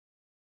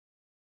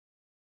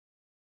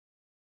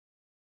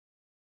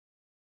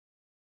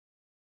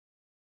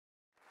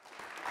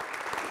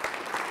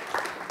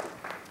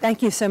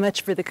Thank you so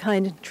much for the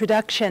kind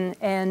introduction.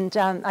 And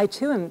I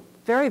too am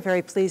very,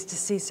 very pleased to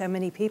see so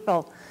many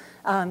people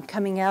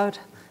coming out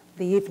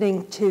the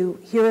evening to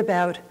hear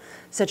about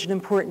such an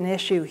important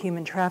issue,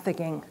 human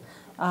trafficking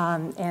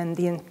and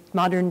the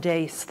modern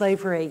day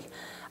slavery.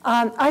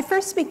 I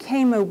first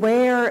became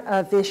aware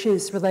of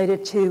issues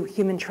related to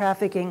human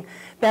trafficking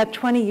about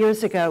 20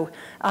 years ago.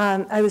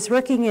 I was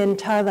working in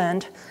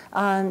Thailand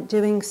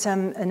doing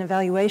an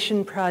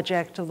evaluation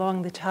project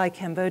along the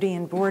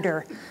Thai-Cambodian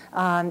border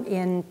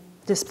in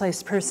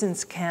displaced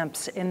persons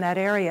camps in that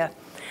area.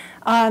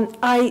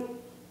 I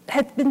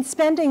had been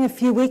spending a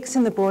few weeks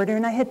in the border,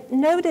 and I had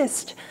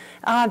noticed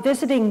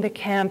visiting the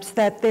camps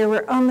that there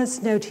were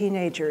almost no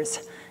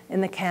teenagers in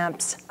the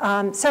camps.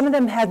 Some of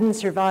them hadn't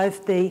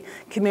survived the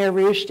Khmer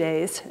Rouge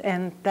days,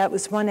 and that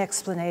was one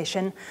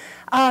explanation.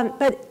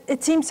 But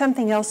it seemed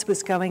something else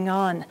was going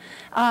on.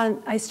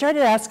 I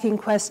started asking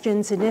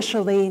questions.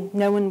 Initially,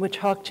 no one would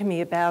talk to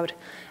me about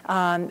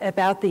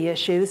the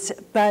issues,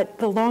 but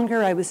the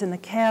longer I was in the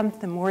camp,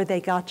 the more they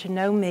got to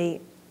know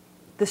me,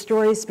 the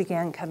stories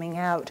began coming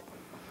out.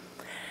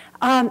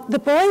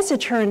 The boys, it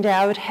turned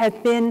out,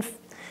 had been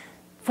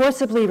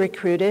forcibly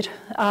recruited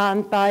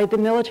by the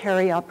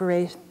military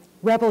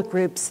rebel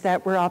groups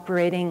that were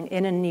operating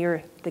in and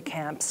near the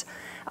camps.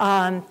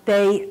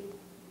 The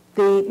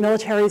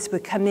militaries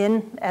would come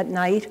in at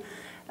night,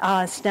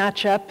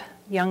 snatch up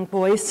young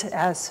boys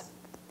as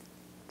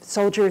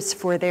soldiers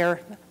for their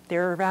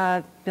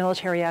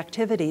military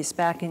activities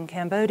back in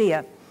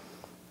Cambodia.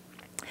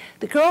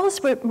 The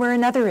girls were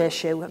another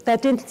issue.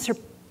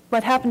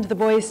 What happened to the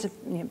boys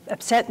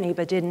upset me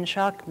but didn't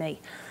shock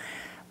me.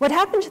 What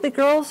happened to the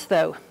girls,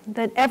 though,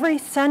 that every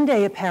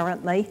Sunday,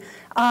 apparently,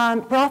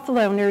 brothel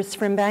owners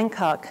from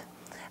Bangkok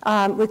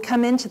would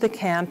come into the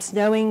camps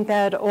knowing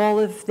that all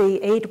of the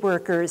aid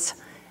workers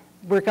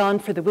were gone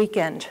for the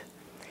weekend.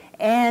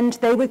 And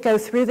they would go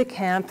through the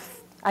camp,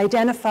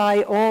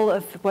 identify all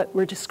of what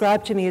were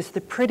described to me as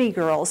the pretty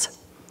girls,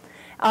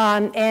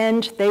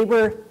 and they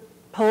were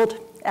pulled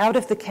out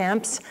of the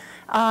camps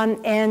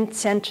and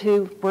sent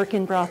to work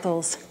in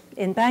brothels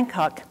in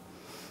Bangkok.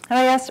 And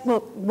I asked,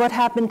 well, what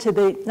happened to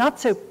the not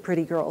so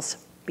pretty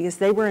girls? Because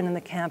they weren't in the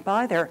camp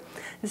either.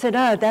 They said,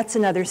 oh, that's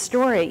another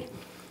story.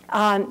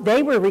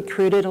 They were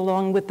recruited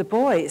along with the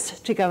boys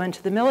to go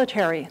into the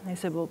military. I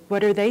said, well,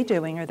 what are they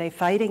doing? Are they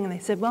fighting? And they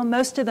said, well,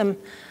 most of them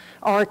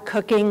are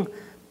cooking,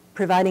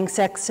 providing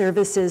sex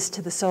services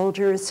to the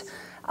soldiers,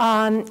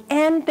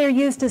 and they're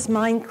used as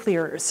mine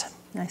clearers.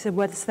 And I said,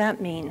 what does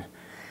that mean?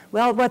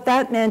 Well, what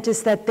that meant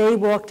is that they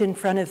walked in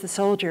front of the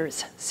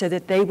soldiers so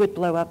that they would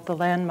blow up the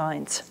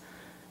landmines.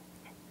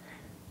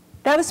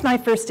 That was my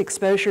first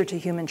exposure to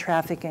human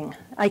trafficking.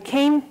 I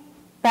came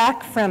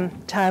back from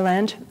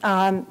Thailand,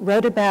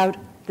 wrote about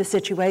the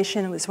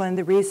situation. It was one of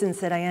the reasons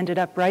that I ended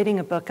up writing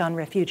a book on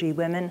refugee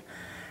women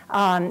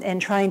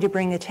and trying to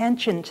bring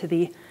attention to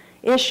the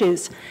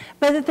issues.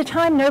 But at the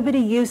time, nobody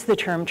used the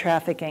term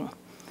trafficking.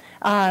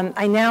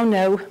 I now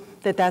know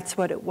that that's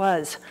what it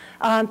was.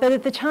 But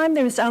at the time,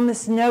 there was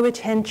almost no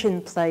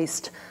attention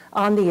placed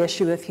on the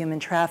issue of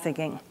human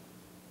trafficking.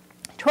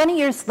 20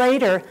 years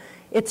later,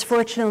 it's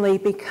fortunately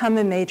become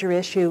a major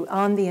issue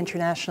on the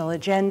international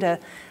agenda.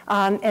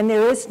 And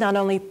there is not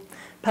only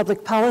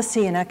public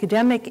policy and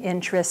academic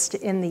interest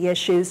in the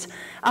issues,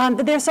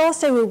 but there's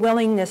also a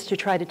willingness to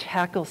try to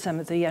tackle some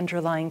of the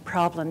underlying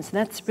problems. And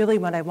that's really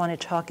what I want to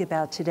talk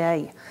about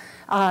today.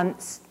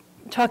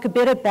 Talk a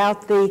bit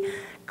about the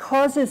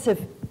causes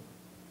of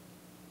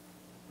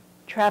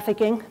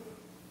trafficking,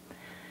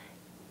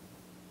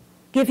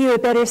 give you a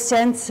better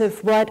sense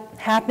of what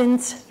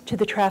happens to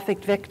the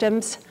trafficked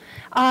victims,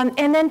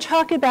 and then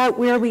talk about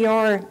where we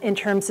are in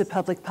terms of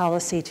public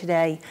policy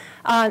today,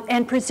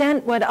 and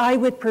present what I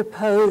would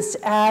propose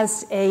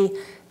as a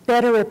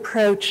better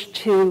approach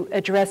to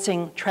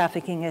addressing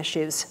trafficking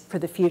issues for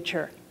the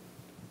future.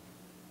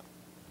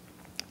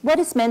 What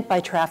is meant by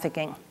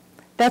trafficking?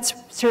 That's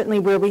certainly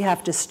where we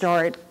have to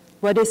start.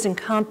 What is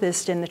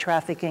encompassed in the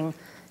trafficking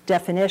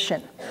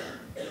definition?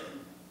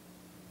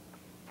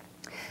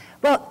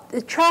 Well,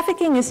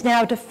 trafficking is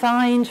now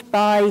defined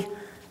by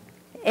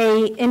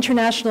an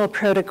international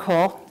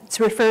protocol. It's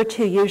referred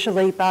to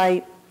usually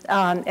by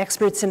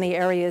experts in the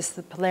area as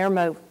the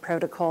Palermo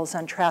Protocols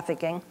on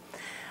Trafficking.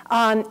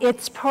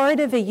 It's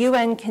part of a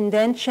UN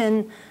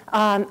convention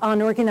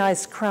on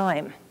organized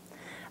crime,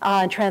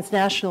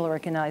 transnational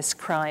organized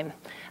crime.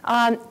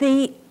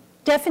 The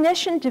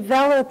definition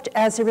developed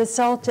as a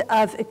result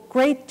of a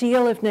great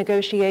deal of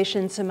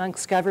negotiations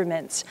amongst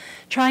governments,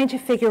 trying to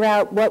figure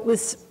out what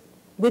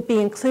would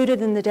be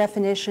included in the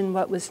definition,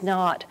 what was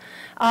not.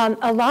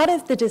 A lot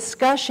of the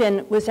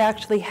discussion was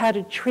actually how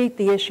to treat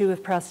the issue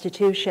of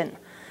prostitution,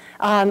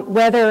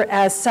 whether,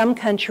 as some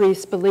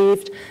countries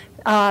believed,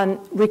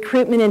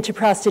 recruitment into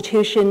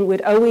prostitution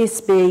would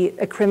always be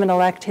a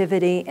criminal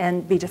activity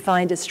and be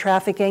defined as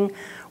trafficking,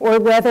 or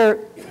whether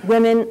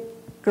women,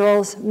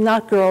 girls,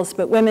 not girls,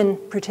 but women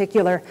in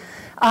particular,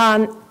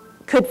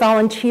 could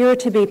volunteer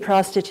to be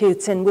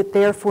prostitutes and would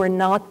therefore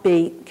not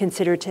be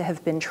considered to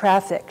have been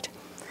trafficked.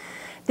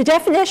 The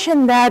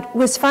definition that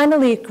was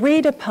finally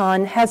agreed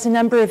upon has a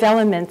number of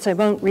elements. I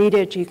won't read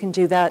it, you can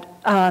do that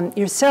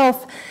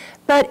yourself,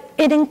 but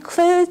it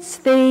includes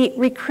the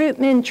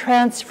recruitment,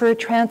 transfer,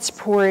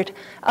 transport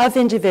of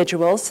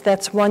individuals.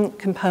 That's one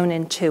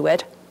component to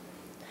it.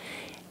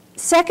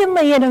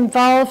 Secondly, it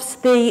involves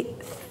the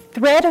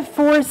threat of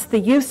force, the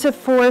use of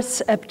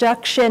force,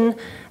 abduction,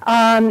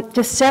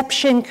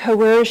 deception,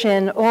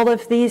 coercion, all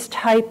of these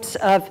types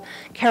of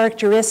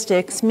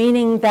characteristics,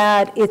 meaning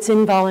that it's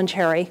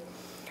involuntary.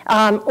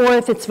 Or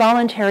if it's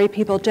voluntary,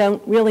 people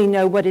don't really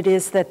know what it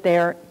is that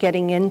they're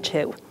getting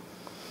into.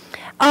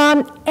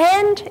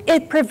 And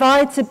it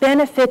provides a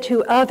benefit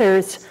to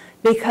others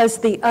because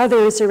the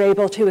others are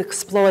able to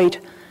exploit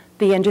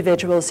the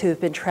individuals who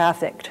have been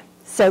trafficked.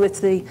 So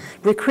it's the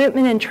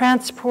recruitment and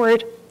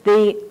transport,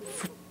 the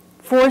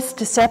forced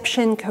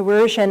deception,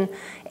 coercion,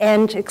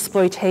 and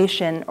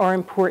exploitation are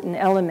important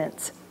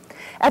elements.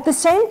 At the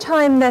same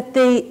time that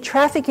the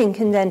trafficking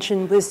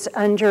convention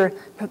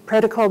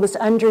protocol was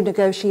under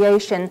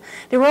negotiation,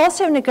 there were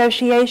also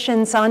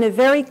negotiations on a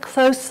very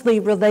closely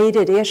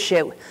related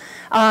issue,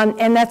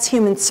 and that's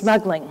human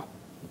smuggling.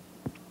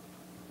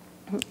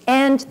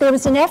 And there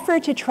was an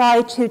effort to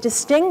try to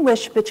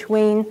distinguish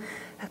between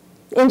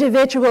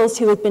individuals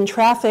who had been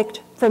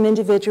trafficked from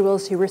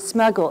individuals who were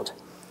smuggled.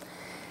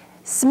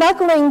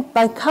 Smuggling,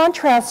 by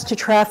contrast to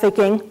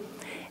trafficking,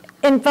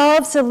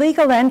 involves a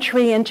legal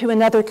entry into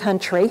another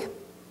country.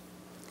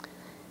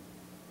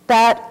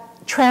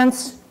 That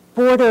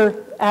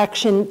trans-border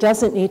action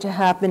doesn't need to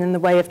happen in the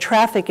way of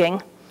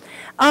trafficking.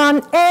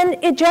 And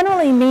it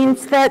generally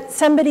means that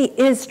somebody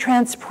is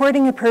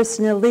transporting a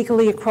person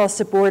illegally across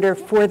the border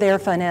for their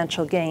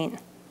financial gain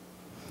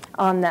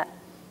on that.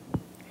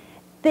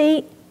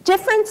 The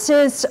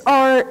differences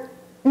are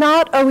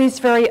not always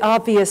very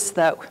obvious,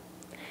 though.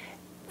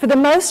 For the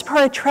most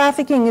part,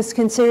 trafficking is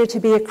considered to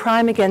be a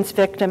crime against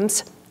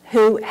victims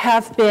who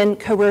have been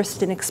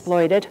coerced and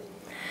exploited,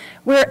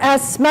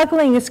 whereas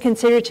smuggling is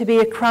considered to be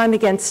a crime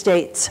against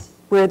states,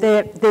 where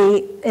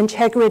the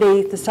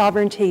integrity, the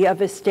sovereignty of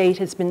a state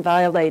has been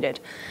violated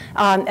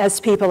as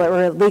people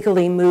are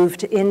illegally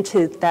moved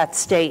into that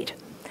state.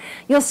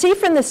 You'll see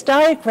from this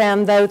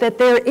diagram, though, that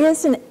there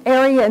is an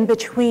area in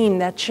between,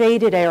 that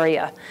shaded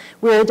area,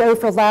 where it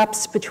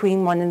overlaps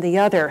between one and the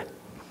other.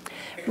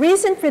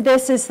 Reason for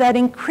this is that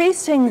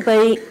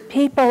increasingly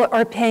people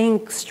are paying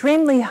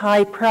extremely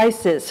high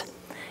prices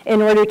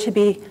in order to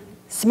be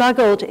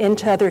smuggled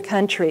into other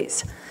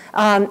countries.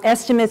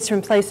 Estimates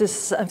from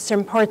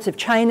some parts of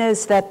China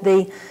is that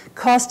the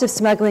cost of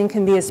smuggling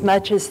can be as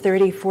much as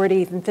 $30,000, $40,000,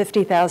 even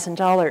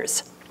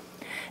 $50,000.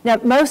 Now,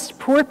 most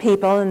poor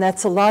people, and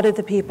that's a lot of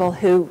the people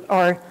who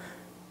are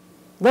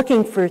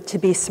looking to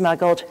be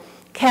smuggled,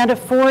 can't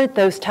afford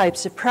those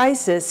types of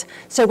prices.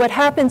 So what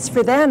happens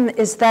for them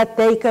is that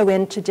they go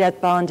into debt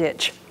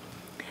bondage.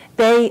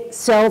 They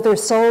sell their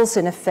souls,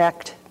 in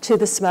effect, to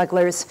the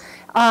smugglers,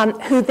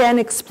 who then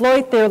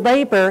exploit their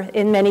labor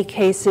in many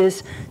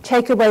cases,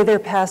 take away their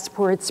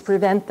passports,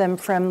 prevent them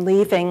from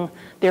leaving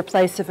their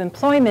place of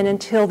employment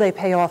until they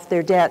pay off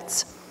their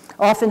debts,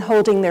 often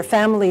holding their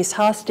families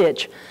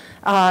hostage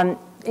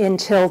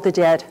until the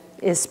debt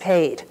is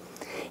paid.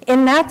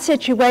 In that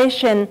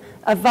situation,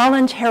 a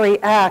voluntary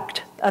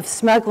act of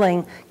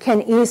smuggling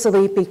can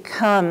easily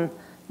become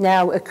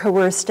now a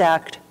coerced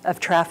act of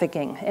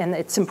trafficking, and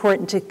it's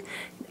important to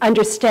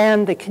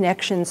understand the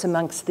connections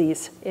amongst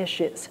these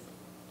issues.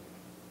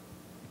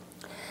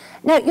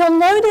 Now, you'll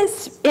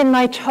notice in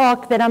my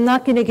talk that I'm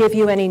not going to give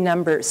you any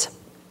numbers.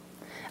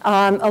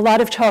 A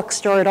lot of talks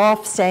start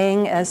off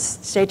saying, as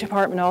State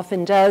Department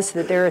often does,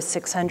 that there are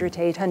 600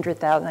 to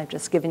 800,000, I've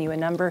just given you a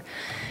number,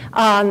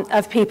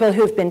 of people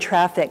who've been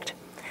trafficked.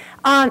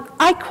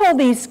 I call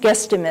these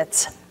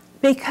guesstimates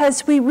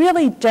because we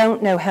really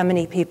don't know how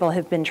many people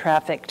have been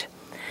trafficked.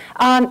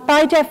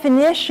 By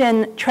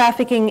definition,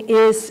 trafficking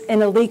is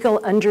an illegal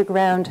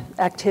underground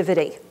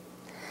activity.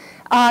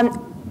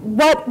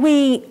 What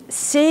we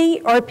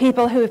see are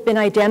people who have been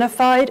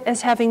identified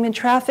as having been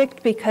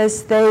trafficked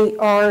because they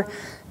are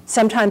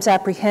sometimes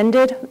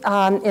apprehended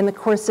in the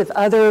course of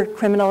other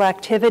criminal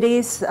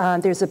activities.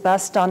 There's a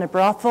bust on a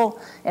brothel,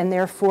 and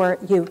therefore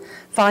you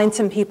find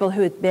some people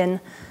who had been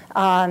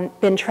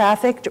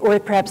trafficked, or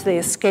perhaps they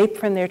escaped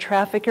from their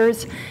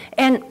traffickers.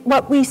 And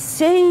what we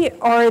see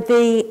are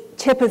the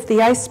tip of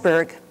the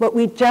iceberg. What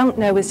we don't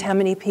know is how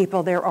many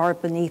people there are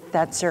beneath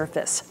that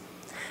surface.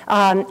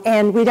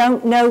 And we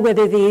don't know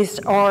whether these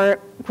are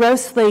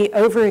grossly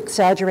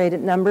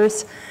over-exaggerated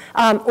numbers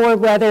or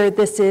whether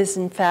this is,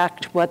 in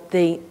fact, what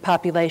the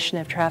population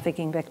of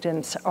trafficking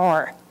victims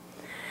are.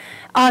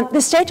 The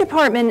State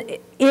Department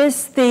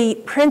is the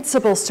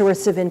principal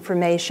source of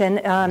information.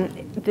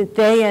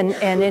 They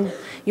and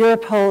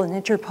Europol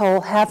and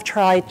Interpol have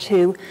tried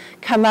to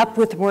come up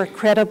with more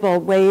credible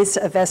ways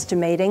of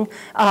estimating.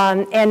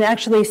 And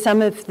actually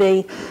some of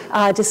the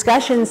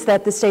discussions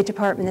that the State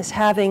Department is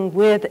having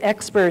with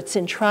experts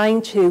in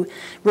trying to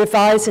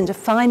revise and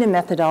define a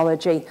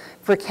methodology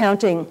for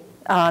counting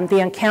the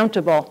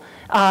uncountable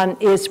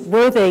is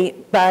worthy,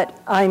 but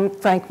I'm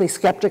frankly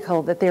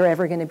skeptical that they're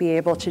ever going to be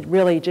able to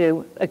really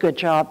do a good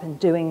job in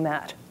doing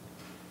that.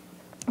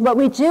 What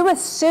we do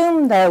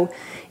assume, though,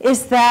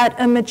 is that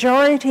a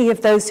majority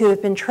of those who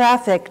have been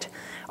trafficked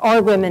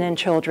are women and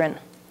children.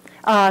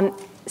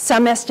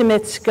 Some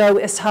estimates go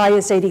as high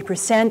as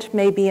 80%,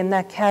 maybe in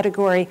that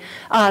category,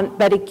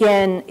 but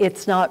again,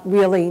 it's not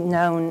really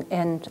known,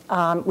 and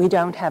we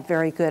don't have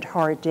very good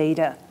hard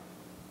data.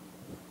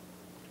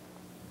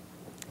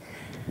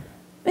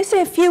 Let me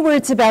say a few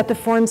words about the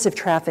forms of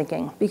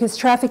trafficking, because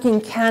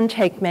trafficking can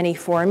take many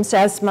forms,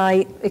 as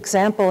my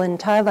example in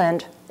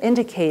Thailand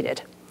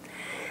indicated.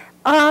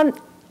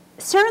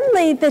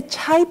 Certainly, the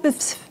type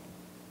of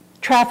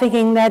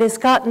trafficking that has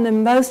gotten the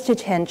most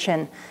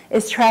attention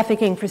is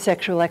trafficking for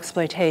sexual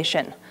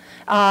exploitation,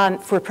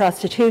 for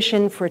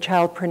prostitution, for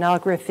child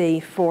pornography,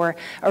 for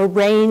a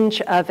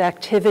range of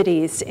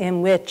activities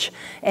in which,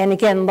 and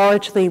again,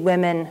 largely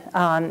women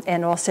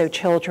and also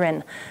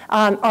children,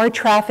 are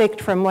trafficked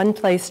from one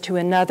place to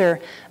another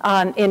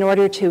in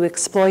order to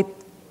exploit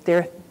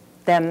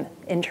them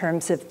in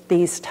terms of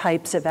these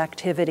types of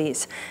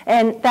activities.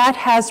 And that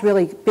has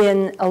really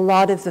been a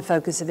lot of the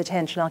focus of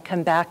attention. I'll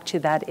come back to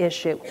that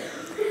issue.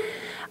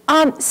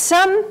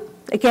 Some,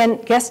 again,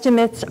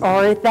 guesstimates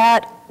are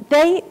that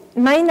they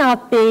may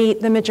not be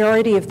the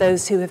majority of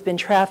those who have been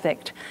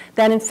trafficked,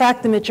 that in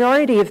fact the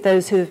majority of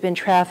those who have been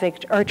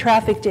trafficked are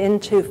trafficked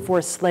into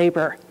forced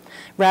labor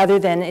rather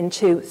than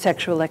into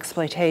sexual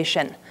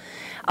exploitation.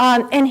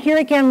 And here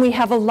again, we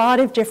have a lot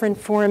of different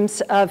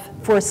forms of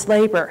forced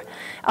labor.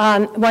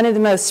 One of the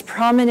most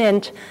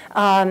prominent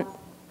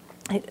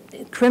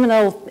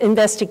criminal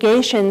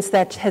investigations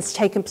that has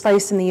taken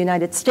place in the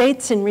United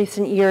States in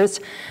recent years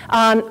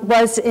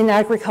was in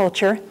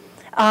agriculture,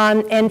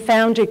 and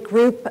found a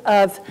group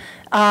of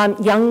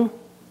young,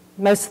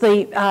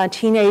 mostly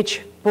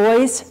teenage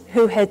boys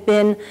who had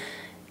been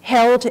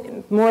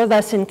held more or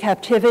less in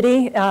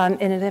captivity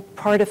in a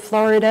part of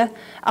Florida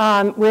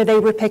where they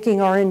were picking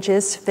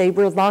oranges. They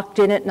were locked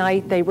in at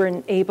night. They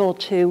weren't able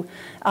to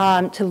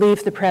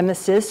leave the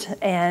premises,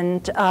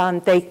 and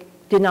they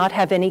did not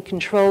have any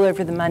control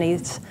over the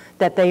monies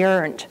that they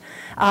earned.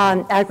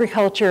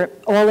 Agriculture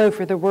all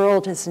over the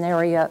world is an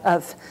area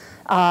of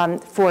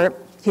for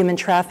human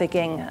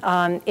trafficking.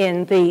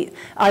 In the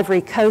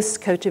Ivory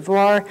Coast, Cote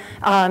d'Ivoire,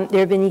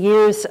 there have been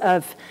years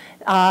of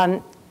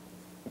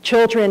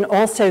children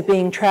also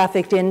being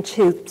trafficked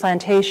into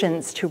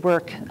plantations to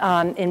work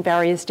in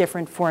various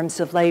different forms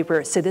of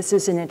labor. So this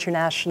is an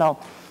international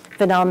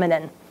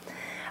phenomenon.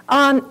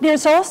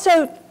 There's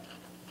also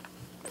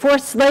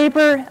forced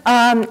labor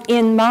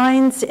in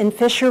mines, in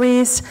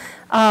fisheries,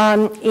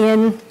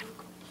 in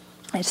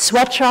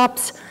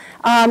sweatshops.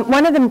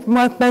 One of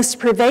the most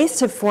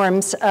pervasive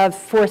forms of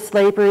forced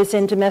labor is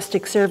in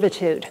domestic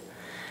servitude.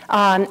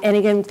 And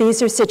again,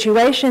 these are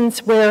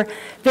situations where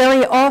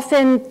very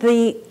often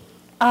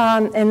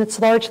and it's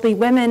largely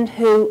women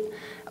who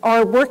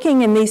are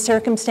working in these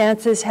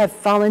circumstances, have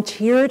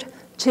volunteered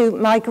to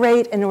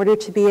migrate in order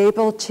to be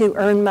able to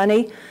earn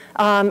money,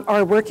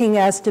 are working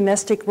as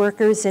domestic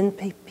workers in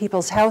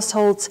people's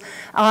households,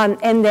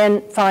 and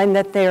then find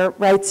that their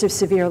rights are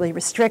severely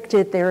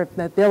restricted, their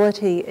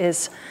mobility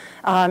is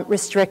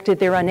restricted,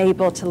 they're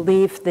unable to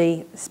leave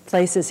the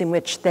places in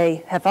which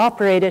they have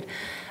operated,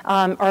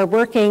 are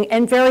working,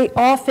 and very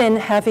often,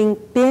 having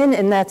been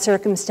in that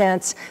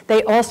circumstance,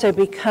 they also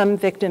become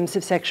victims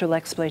of sexual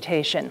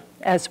exploitation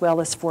as well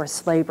as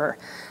forced labor.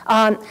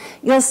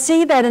 You'll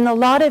see that in a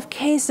lot of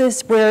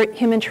cases where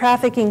human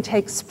trafficking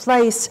takes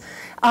place,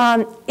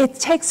 it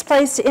takes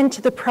place into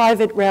the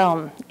private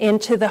realm,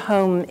 into the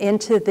home,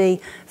 into the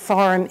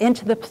farm,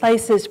 into the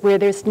places where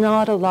there's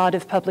not a lot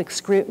of public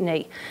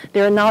scrutiny.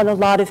 There are not a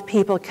lot of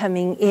people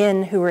coming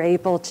in who are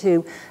able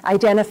to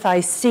identify,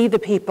 see the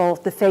people,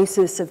 the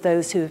faces of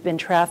those who have been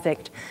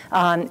trafficked,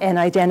 and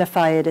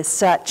identify it as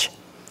such.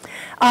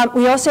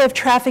 We also have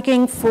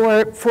trafficking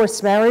for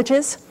forced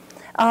marriages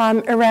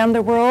around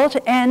the world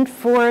and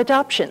for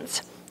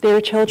adoptions. There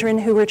are children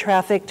who were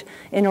trafficked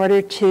in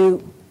order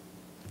to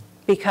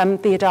become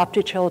the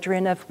adopted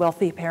children of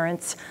wealthy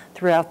parents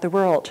throughout the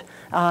world,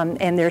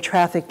 and they're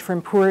trafficked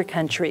from poorer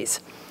countries.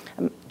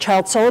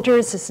 Child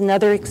soldiers is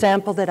another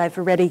example that I've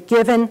already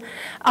given,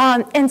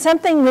 and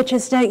something which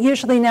is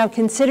usually now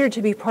considered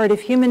to be part of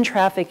human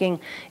trafficking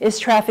is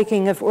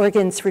trafficking of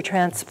organs for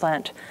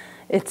transplant.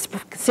 It's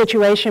a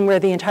situation where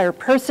the entire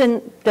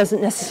person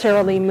doesn't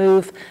necessarily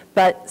move,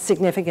 but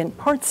significant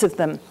parts of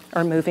them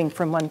are moving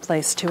from one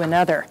place to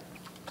another.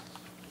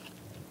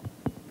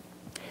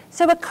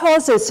 So what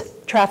causes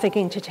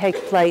trafficking to take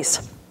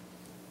place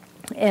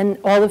in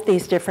all of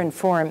these different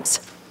forms?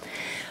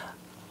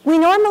 We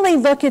normally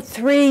look at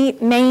three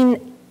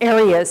main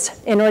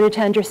areas in order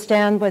to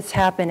understand what's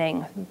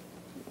happening.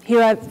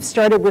 Here I've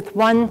started with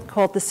one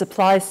called the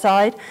supply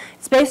side.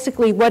 It's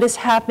basically what is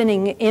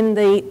happening in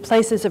the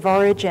places of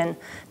origin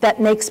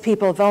that makes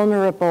people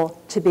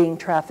vulnerable to being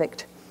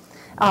trafficked,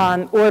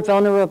 or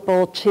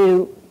vulnerable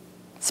to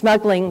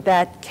smuggling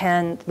that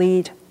can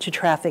lead to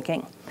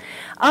trafficking.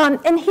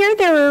 And here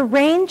there are a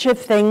range of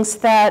things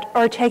that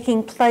are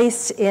taking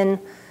place in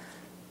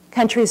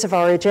countries of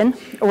origin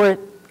or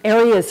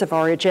areas of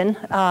origin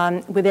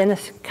within a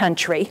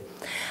country.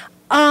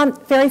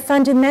 Very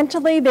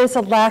fundamentally, there's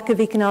a lack of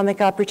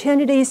economic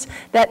opportunities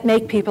that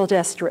make people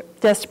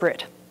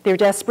desperate. They're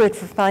desperate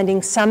for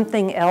finding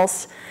something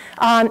else.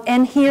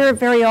 And here,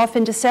 very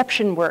often,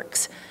 deception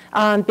works.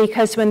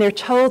 Because when they're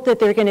told that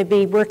they're going to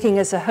be working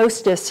as a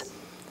hostess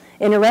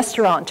in a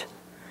restaurant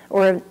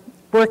or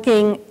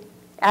working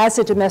as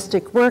a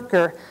domestic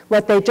worker,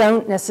 what they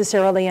don't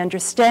necessarily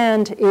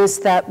understand is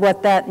that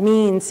what that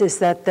means is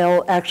that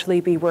they'll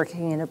actually be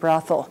working in a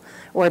brothel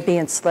or be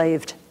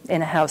enslaved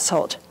in a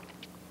household.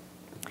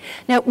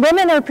 Now,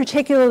 women are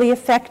particularly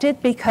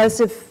affected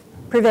because of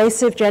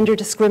pervasive gender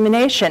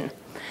discrimination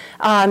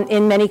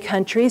in many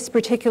countries,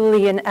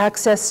 particularly in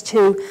access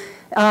to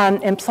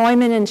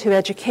employment and to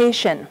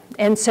education.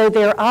 And so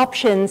their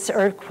options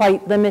are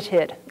quite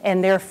limited,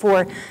 and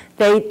therefore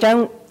they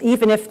don't,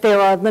 even if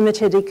there are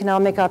limited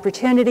economic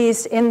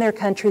opportunities in their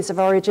countries of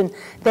origin,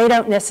 they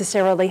don't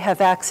necessarily have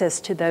access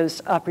to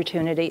those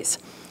opportunities.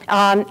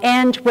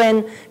 And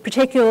when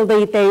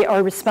particularly they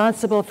are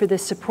responsible for the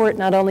support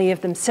not only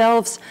of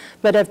themselves,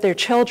 but of their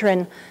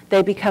children,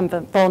 they become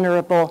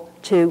vulnerable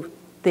to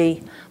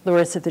the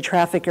lures of the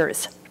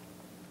traffickers.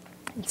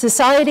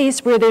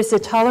 Societies where there's a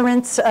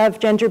tolerance of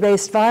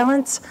gender-based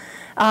violence,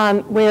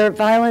 where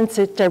violence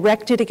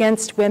directed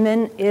against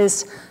women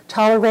is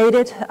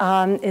tolerated,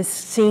 is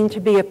seen to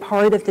be a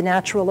part of the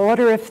natural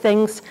order of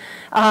things,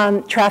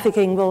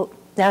 trafficking will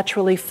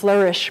naturally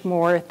flourish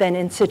more than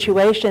in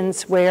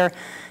situations where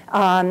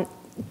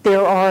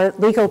there are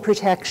legal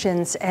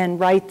protections and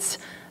rights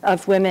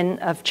of women,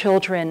 of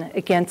children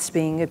against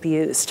being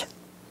abused.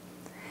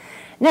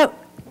 Now,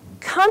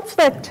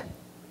 conflict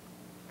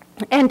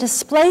and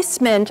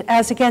displacement,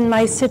 as again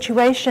my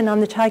situation on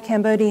the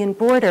Thai-Cambodian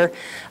border,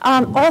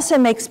 also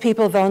makes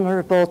people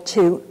vulnerable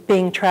to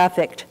being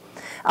trafficked.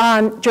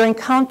 During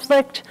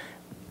conflict,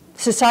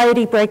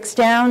 society breaks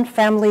down,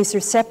 families are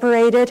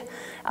separated,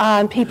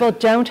 people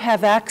don't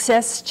have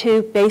access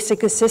to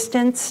basic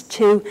assistance,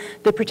 to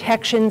the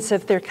protections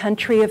of their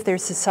country, of their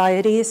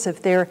societies,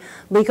 of their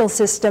legal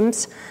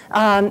systems.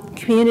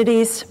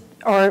 Communities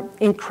are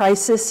in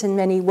crisis in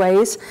many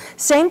ways.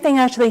 Same thing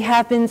actually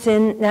happens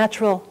in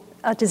natural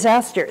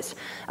disasters.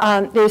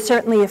 There's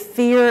certainly a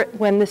fear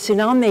when the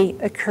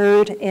tsunami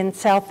occurred in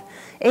South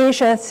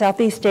Asia,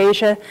 Southeast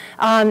Asia,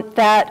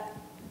 that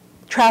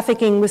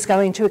trafficking was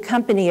going to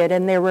accompany it,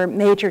 and there were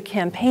major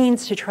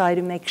campaigns to try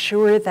to make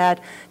sure that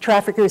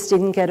traffickers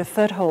didn't get a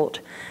foothold.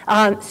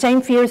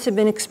 Same fears have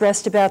been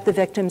expressed about the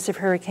victims of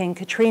Hurricane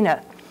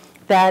Katrina,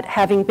 that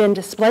having been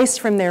displaced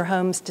from their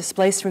homes,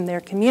 displaced from their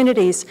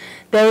communities,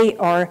 they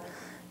are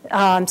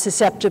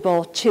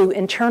susceptible to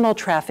internal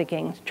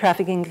trafficking.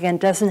 Trafficking, again,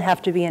 doesn't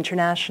have to be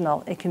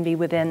international. It can be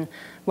within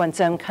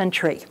one's own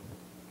country.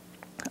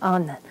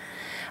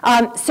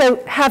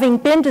 So having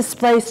been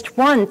displaced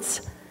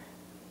once,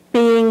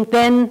 being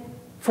then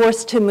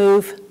forced to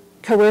move,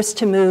 coerced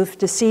to move,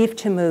 deceived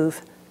to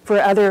move for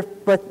other,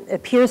 what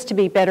appears to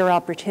be better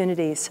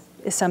opportunities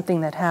is something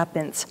that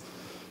happens.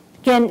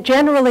 Again,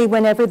 generally,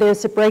 whenever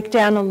there's a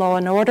breakdown in law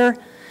and order,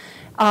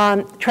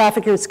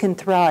 traffickers can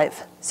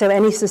thrive. So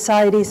any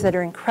societies that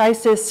are in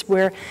crisis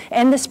where,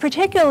 and this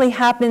particularly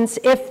happens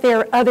if there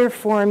are other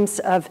forms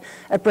of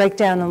a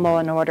breakdown in law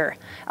and order.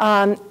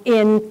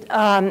 In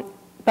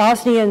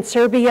Bosnia and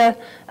Serbia,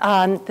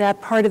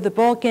 that part of the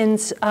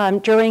Balkans,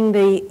 during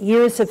the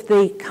years of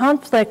the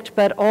conflict,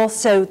 but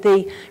also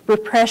the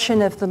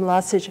repression of the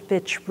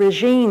Milosevic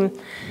regime,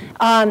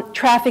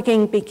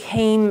 trafficking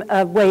became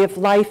a way of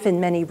life in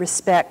many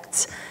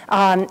respects.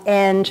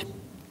 And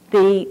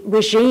the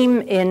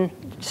regime in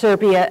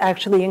Serbia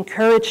actually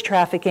encouraged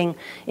trafficking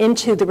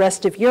into the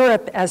rest of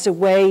Europe as a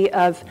way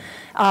of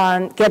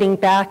getting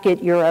back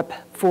at Europe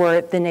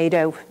for the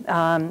NATO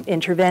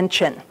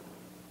intervention.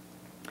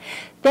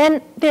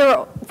 Then there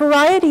are a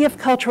variety of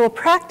cultural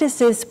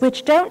practices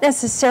which don't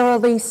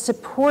necessarily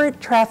support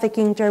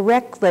trafficking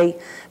directly,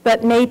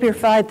 but may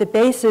provide the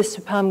basis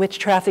upon which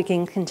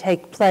trafficking can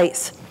take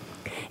place.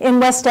 In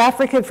West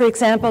Africa, for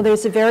example,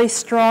 there's a very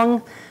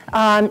strong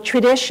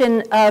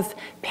tradition of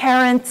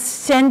parents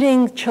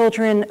sending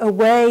children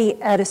away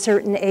at a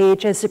certain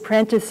age as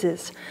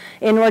apprentices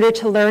in order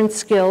to learn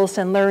skills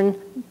and learn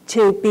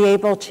to be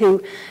able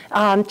to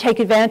take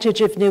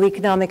advantage of new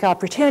economic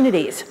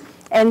opportunities.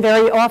 And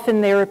very often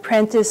they're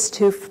apprenticed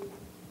to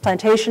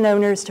plantation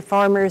owners, to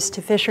farmers,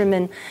 to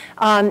fishermen.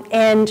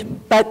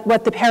 But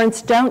what the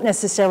parents don't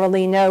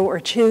necessarily know or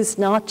choose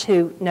not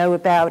to know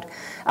about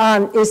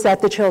is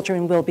that the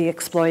children will be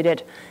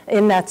exploited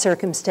in that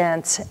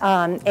circumstance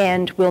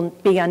and will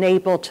be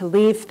unable to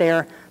leave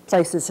their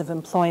places of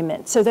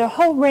employment. So there are a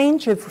whole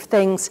range of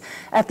things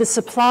at the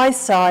supply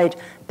side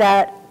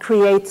that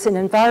creates an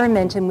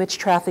environment in which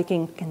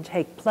trafficking can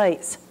take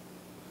place.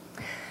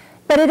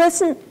 But it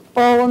isn't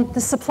all on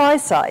the supply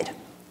side.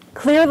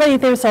 Clearly,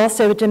 there's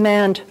also a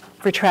demand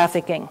for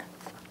trafficking.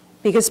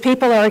 because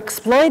people are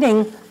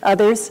exploiting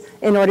others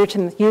in order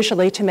to,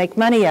 usually to make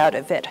money out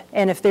of it.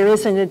 And if there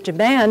isn't a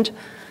demand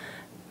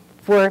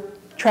for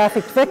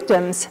trafficked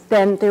victims,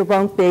 then there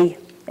won't be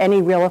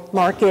any real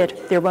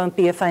market, there won't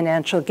be a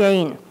financial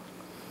gain.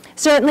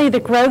 Certainly the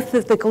growth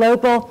of the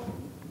global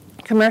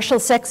commercial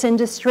sex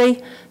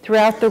industry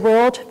throughout the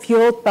world,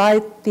 fueled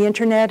by the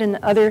internet and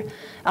other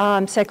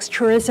sex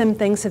tourism,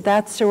 things of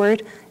that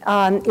sort,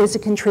 is a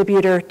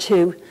contributor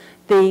to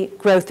the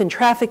growth in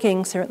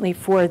trafficking, certainly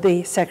for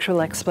the sexual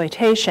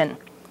exploitation.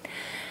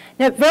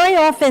 Now, very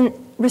often,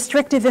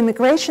 restrictive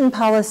immigration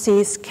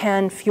policies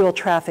can fuel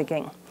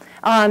trafficking,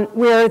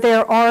 where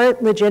there are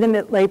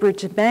legitimate labor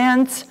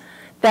demands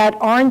that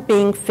aren't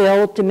being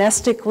filled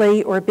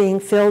domestically or being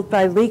filled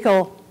by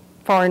legal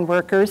foreign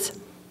workers.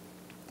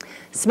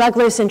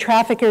 Smugglers and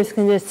traffickers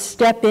can just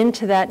step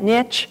into that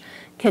niche,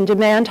 can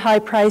demand high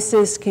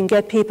prices, can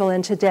get people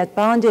into debt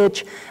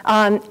bondage,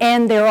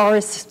 and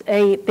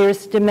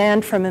there's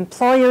demand from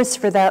employers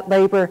for that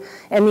labor,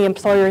 and the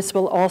employers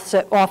will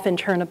also often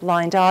turn a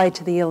blind eye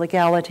to the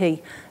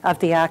illegality of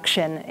the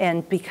action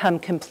and become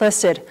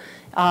complicit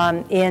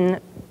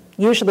in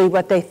usually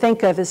what they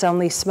think of as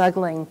only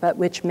smuggling, but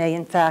which may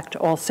in fact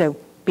also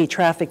be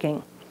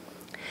trafficking.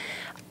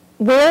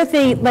 Where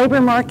the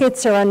labor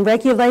markets are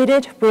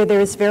unregulated, where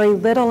there's very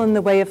little in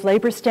the way of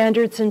labor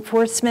standards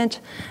enforcement,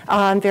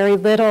 very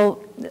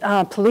little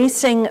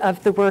policing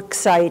of the work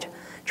site,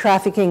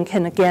 trafficking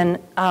can again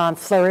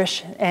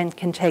flourish and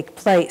can take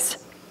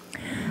place.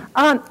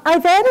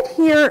 I've added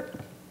here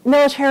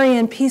military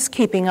and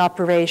peacekeeping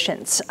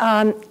operations.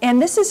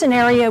 And this is an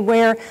area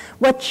where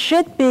what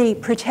should be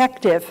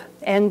protective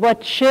and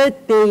what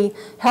should be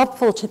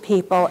helpful to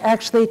people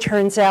actually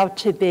turns out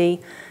to be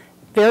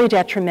very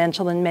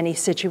detrimental in many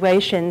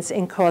situations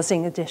in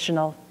causing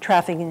additional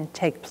trafficking to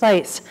take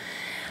place.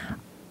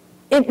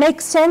 It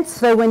makes sense,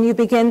 though, when you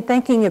begin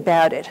thinking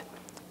about it.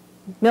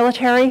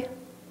 Military,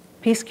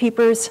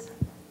 peacekeepers,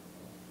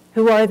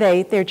 who are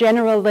they? They're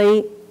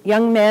generally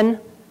young men,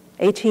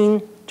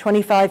 18,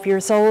 25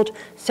 years old,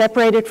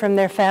 separated from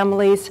their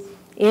families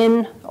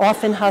in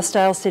often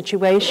hostile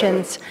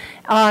situations,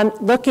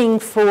 looking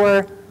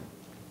for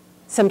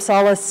some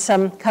solace,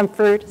 some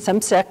comfort,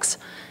 some sex,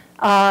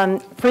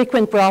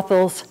 frequent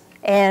brothels,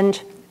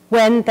 and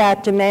when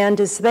that demand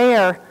is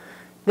there,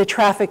 the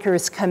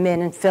traffickers come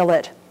in and fill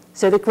it.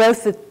 So the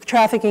growth of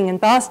trafficking in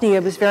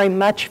Bosnia was very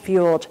much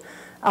fueled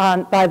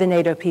by the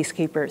NATO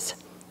peacekeepers.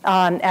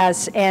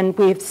 And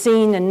we've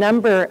seen a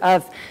number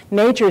of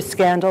major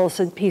scandals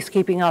in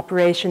peacekeeping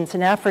operations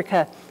in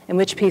Africa in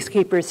which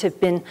peacekeepers have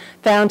been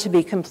found to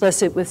be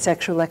complicit with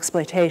sexual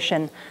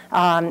exploitation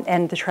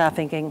and the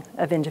trafficking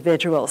of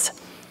individuals.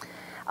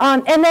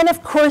 And then,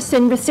 of course,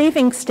 in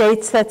receiving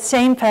states, that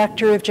same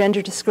factor of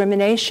gender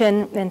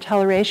discrimination and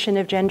toleration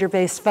of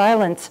gender-based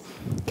violence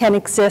can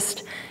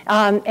exist.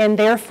 And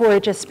therefore,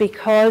 just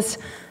because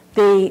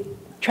the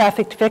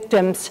trafficked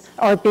victims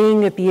are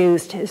being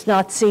abused is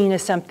not seen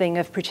as something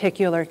of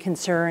particular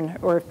concern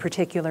or of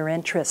particular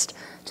interest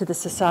to the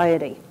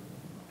society.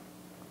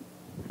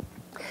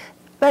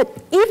 But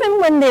even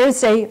when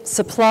there's a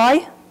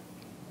supply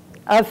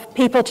of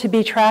people to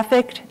be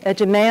trafficked, a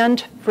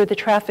demand for the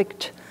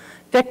trafficked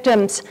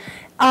victims,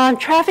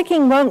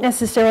 trafficking won't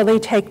necessarily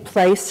take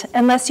place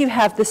unless you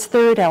have this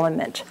third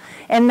element.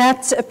 And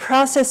that's a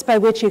process by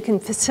which you can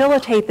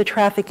facilitate the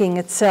trafficking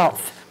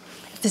itself,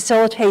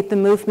 facilitate the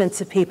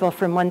movements of people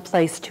from one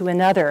place to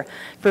another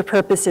for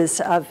purposes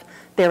of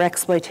their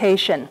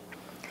exploitation.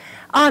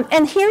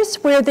 And here's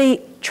where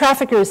the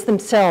traffickers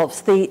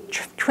themselves, the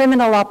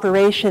criminal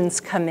operations,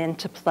 come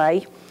into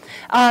play.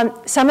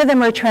 Some of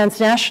them are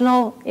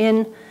transnational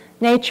in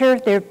nature.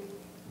 They're,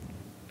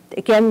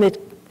 again,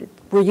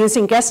 we're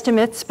using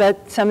guesstimates,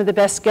 but some of the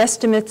best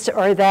guesstimates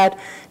are that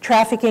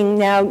trafficking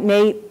now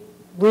may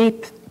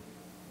reap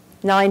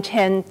 $9,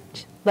 10,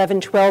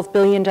 11, $12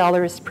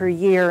 billion per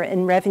year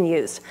in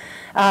revenues.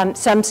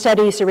 Some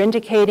studies are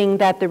indicating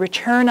that the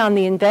return on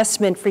the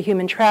investment for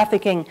human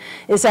trafficking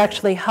is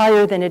actually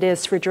higher than it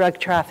is for drug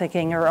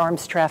trafficking or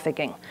arms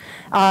trafficking.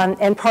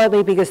 And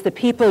partly because the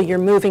people you're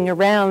moving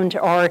around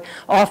are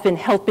often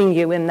helping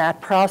you in that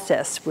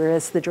process,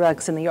 whereas the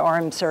drugs and the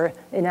arms are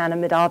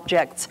inanimate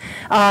objects.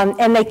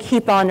 And they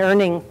keep on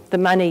earning the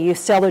money. You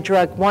sell a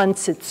drug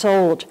once, it's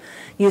sold.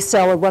 You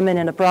sell a woman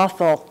in a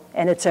brothel,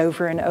 and it's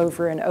over and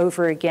over and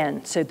over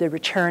again. So the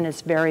return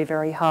is very,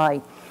 very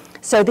high.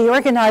 So the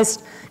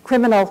organized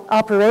criminal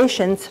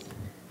operations,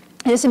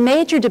 there's a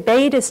major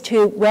debate as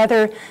to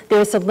whether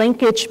there's a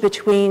linkage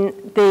between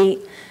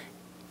the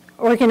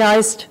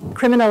organized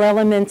criminal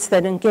elements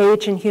that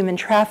engage in human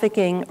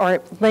trafficking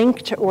are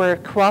linked or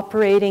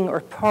cooperating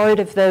or part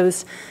of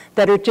those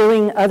that are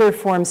doing other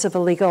forms of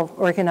illegal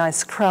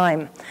organized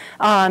crime.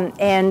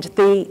 And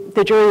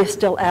the jury is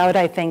still out,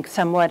 I think,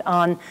 somewhat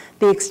on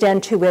the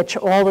extent to which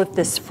all of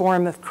this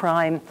form of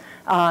crime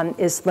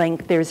is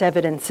linked. There's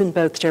evidence in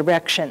both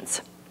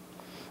directions.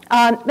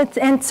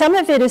 And some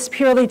of it is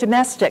purely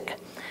domestic,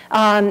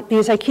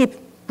 because I keep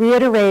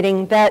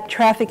reiterating that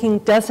trafficking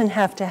doesn't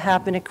have to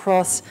happen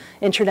across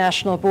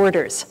international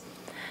borders.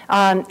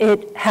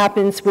 It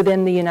happens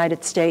within the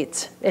United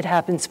States. It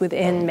happens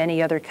within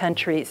many other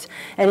countries.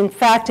 And in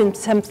fact, in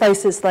some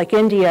places like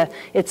India,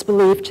 it's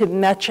believed to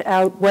much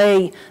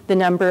outweigh the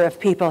number of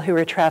people who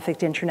are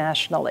trafficked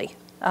internationally.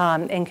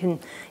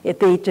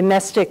 The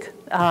domestic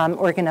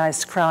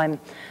organized crime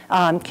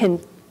can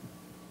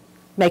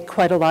make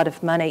quite a lot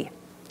of money.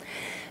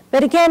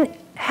 But again,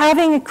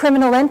 having a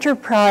criminal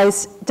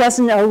enterprise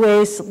doesn't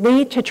always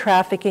lead to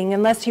trafficking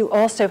unless you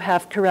also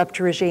have corrupt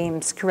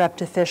regimes,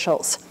 corrupt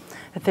officials,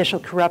 official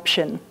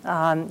corruption.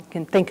 You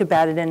can think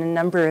about it in a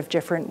number of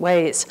different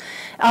ways.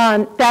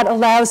 That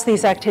allows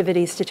these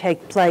activities to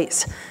take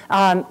place,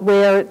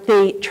 where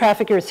the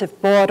traffickers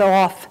have bought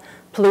off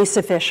police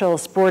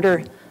officials,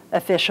 border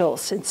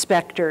officials,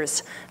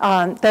 inspectors,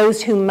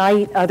 those who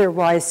might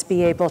otherwise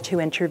be able to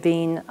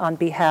intervene on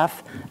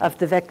behalf of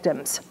the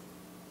victims.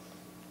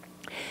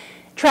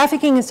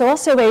 Trafficking is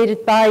also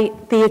aided by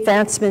the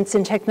advancements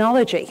in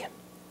technology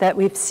that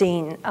we've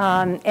seen,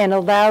 and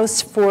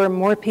allows for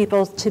more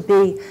people to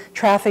be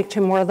trafficked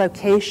to more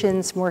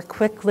locations more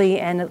quickly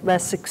and at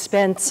less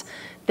expense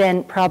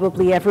than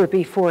probably ever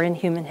before in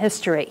human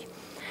history.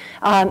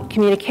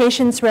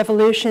 Communications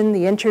revolution,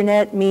 the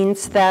internet,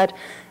 means that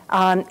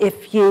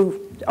if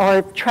you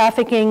are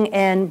trafficking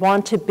and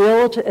want to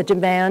build a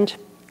demand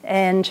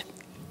and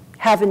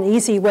have an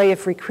easy way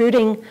of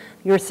recruiting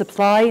your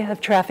supply of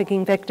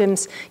trafficking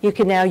victims, you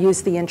can now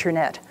use the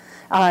internet.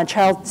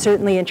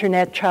 Certainly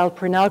internet child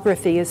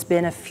pornography has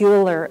been a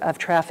fueler of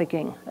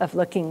trafficking, of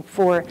looking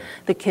for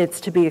the kids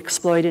to be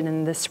exploited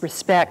in this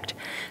respect.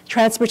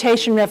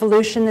 Transportation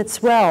revolution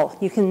as well.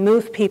 You can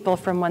move people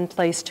from one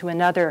place to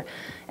another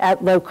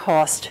at low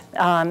cost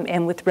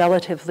and with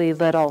relatively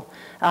little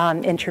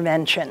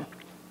intervention.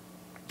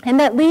 And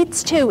that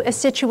leads to a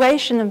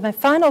situation, and my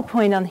final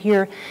point on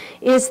here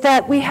is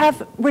that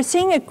we're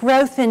seeing a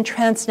growth in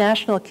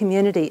transnational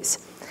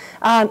communities.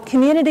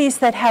 Communities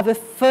that have a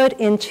foot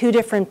in two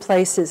different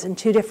places, in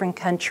two different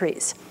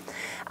countries,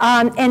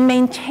 and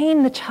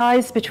maintain the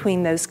ties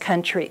between those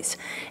countries.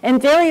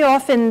 And very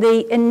often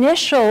the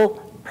initial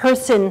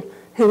person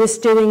who is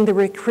doing the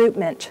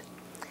recruitment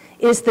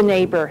is the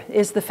neighbor,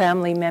 is the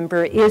family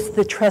member, is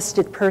the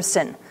trusted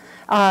person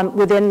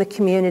within the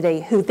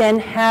community who then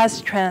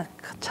has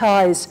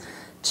ties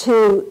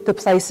to the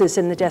places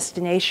in the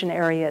destination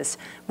areas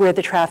where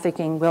the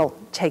trafficking will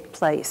take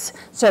place.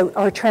 So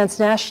our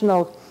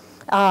transnational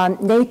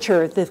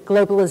nature, the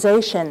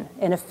globalization,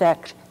 in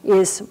effect,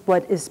 is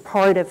what is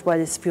part of what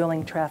is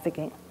fueling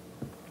trafficking.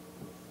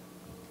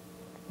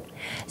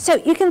 So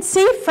you can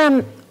see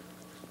from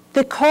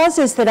the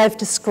causes that I've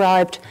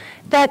described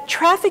that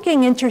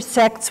trafficking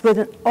intersects with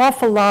an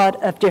awful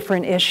lot of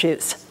different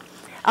issues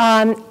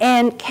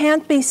and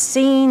can't be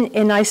seen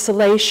in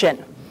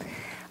isolation.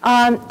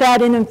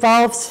 That it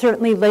involves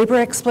certainly labor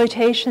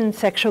exploitation,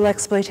 sexual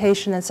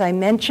exploitation, as I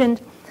mentioned.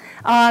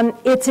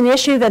 It's an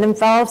issue that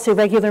involves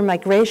irregular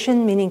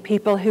migration, meaning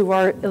people who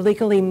are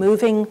illegally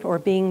moving or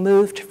being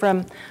moved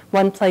from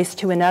one place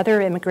to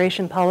another.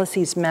 Immigration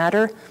policies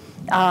matter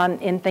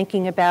in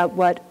thinking about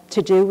what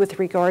to do with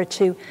regard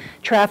to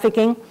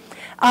trafficking.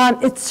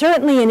 It's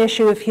certainly an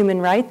issue of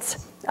human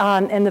rights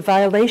and the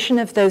violation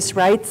of those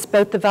rights,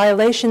 both the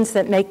violations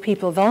that make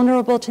people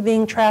vulnerable to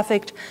being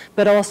trafficked,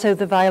 but also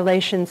the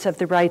violations of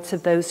the rights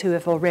of those who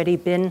have already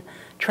been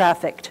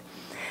trafficked.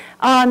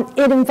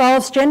 It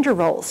involves gender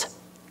roles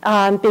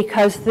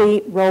because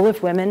the role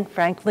of women,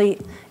 frankly,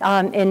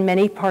 in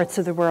many parts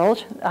of the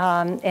world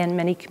and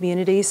many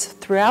communities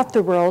throughout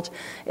the world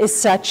is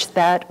such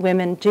that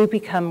women do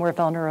become more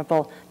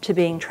vulnerable to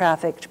being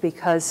trafficked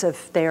because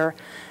of their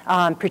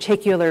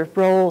particular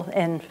role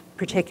and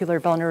particular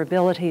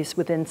vulnerabilities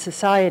within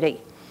society.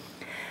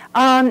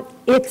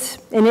 It's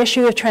an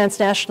issue of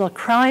transnational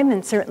crime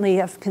and certainly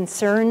of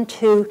concern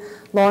to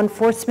law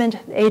enforcement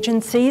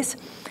agencies.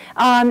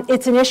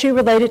 It's an issue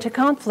related to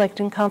conflict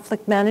and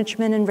conflict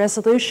management and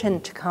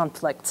resolution to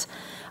conflicts.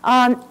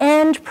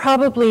 And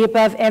probably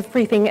above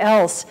everything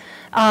else,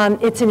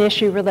 it's an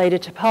issue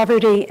related to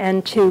poverty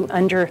and to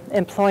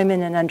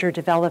underemployment and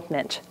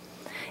underdevelopment.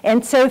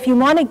 And so if you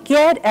want to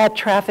get at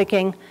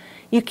trafficking,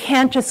 you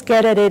can't just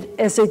get at it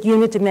as a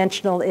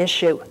unidimensional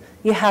issue.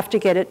 You have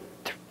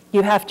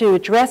to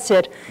address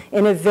it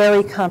in a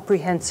very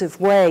comprehensive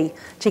way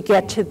to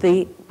get to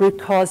the root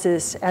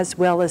causes as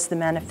well as the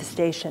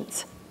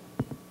manifestations.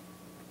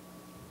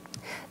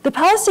 The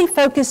policy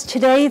focus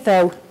today,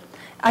 though,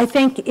 I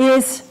think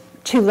is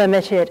too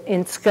limited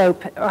in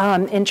scope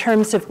in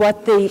terms of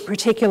what the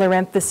particular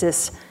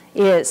emphasis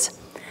is.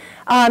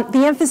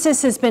 The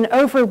emphasis has been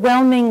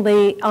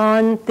overwhelmingly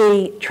on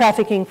the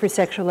trafficking for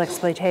sexual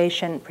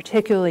exploitation,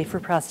 particularly for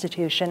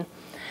prostitution.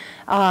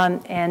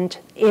 And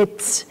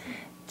it's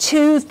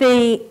to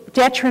the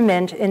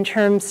detriment in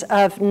terms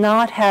of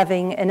not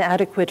having an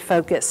adequate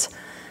focus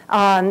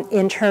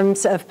in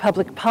terms of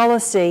public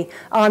policy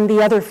on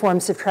the other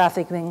forms of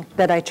trafficking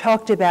that I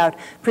talked about,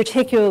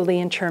 particularly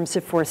in terms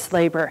of forced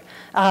labor,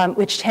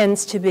 which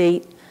tends to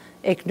be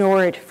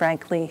ignored,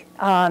 frankly,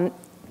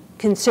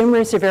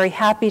 Consumers are very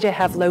happy to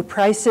have low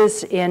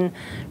prices in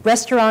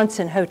restaurants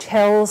and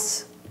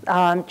hotels,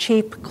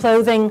 cheap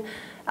clothing,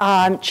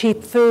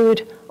 cheap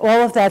food,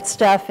 all of that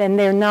stuff, and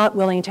they're not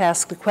willing to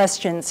ask the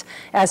questions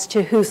as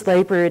to whose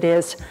labor it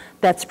is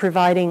that's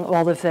providing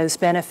all of those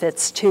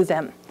benefits to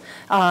them.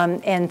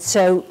 And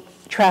so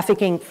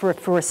trafficking for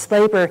forced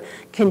labor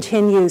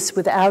continues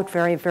without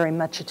very, very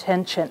much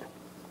attention.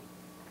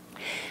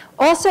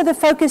 Also, the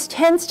focus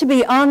tends to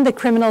be on the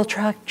criminal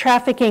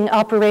trafficking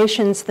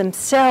operations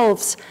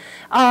themselves,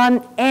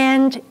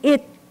 and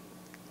it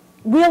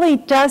really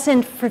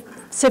doesn't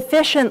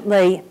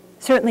sufficiently,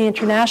 certainly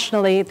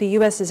internationally, the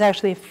US is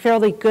actually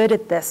fairly good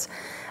at this,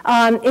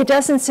 it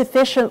doesn't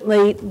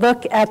sufficiently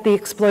look at the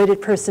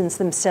exploited persons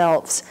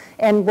themselves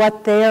and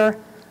what their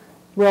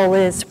role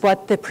is,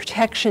 what the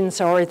protections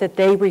are that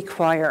they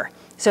require.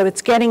 So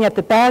it's getting at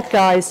the bad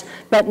guys,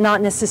 but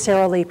not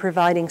necessarily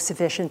providing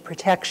sufficient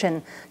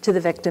protection to the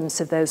victims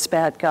of those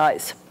bad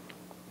guys.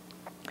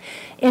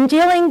 In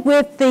dealing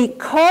with the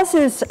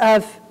causes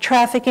of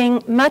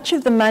trafficking, much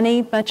of the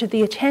money, much of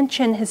the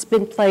attention has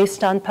been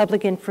placed on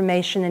public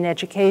information and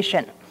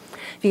education.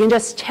 If you can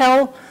just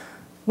tell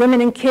women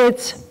and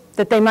kids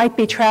that they might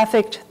be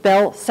trafficked,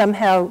 they'll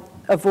somehow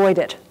avoid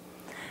it.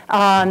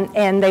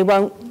 And they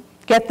won't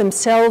get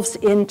themselves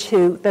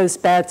into those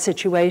bad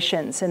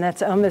situations, and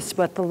that's almost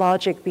what the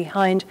logic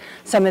behind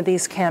some of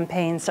these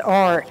campaigns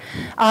are.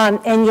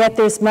 And yet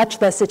there's much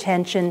less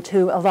attention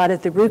to a lot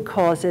of the root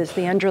causes,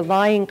 the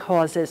underlying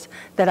causes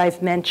that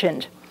I've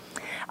mentioned.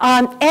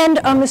 And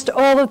almost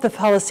all of the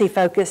policy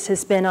focus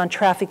has been on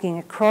trafficking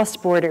across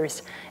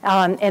borders,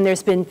 and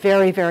there's been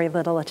very, very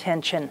little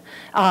attention,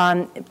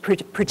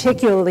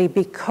 particularly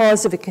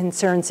because of the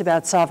concerns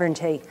about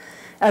sovereignty,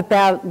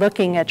 about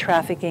looking at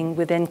trafficking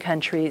within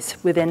countries,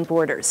 within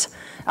borders.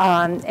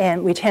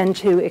 And we tend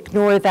to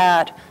ignore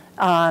that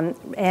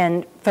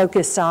and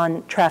focus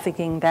on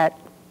trafficking that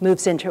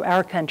moves into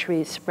our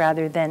countries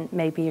rather than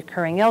maybe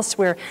occurring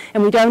elsewhere.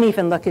 And we don't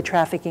even look at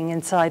trafficking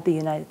inside the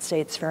United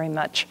States very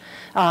much.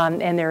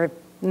 And there are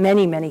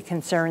many, many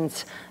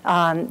concerns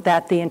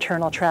that the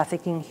internal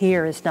trafficking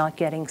here is not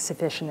getting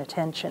sufficient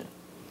attention.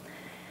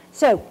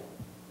 So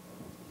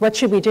what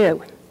should we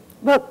do?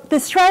 Well, the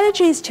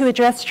strategies to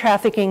address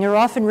trafficking are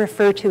often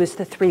referred to as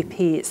the 3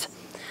 Ps: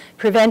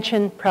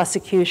 prevention,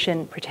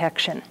 prosecution,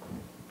 protection.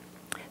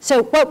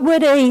 So what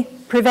would a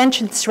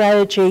prevention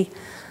strategy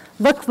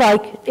look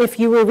like if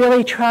you were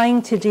really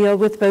trying to deal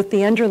with both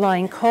the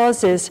underlying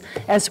causes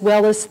as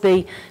well as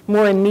the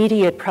more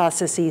immediate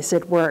processes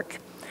at work?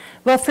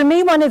 Well, for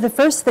me, one of the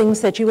first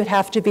things that you would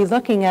have to be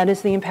looking at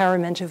is the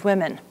empowerment of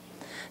women.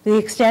 The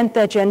extent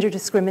that gender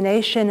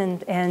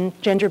discrimination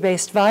and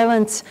gender-based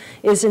violence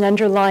is an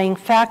underlying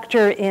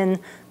factor in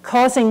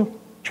causing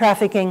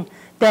trafficking,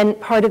 then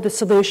part of the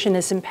solution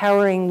is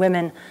empowering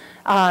women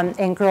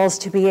and girls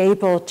to be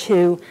able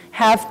to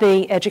have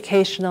the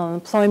educational and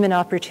employment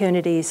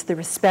opportunities, the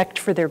respect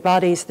for their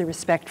bodies, the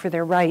respect for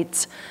their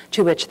rights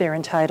to which they're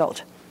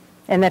entitled.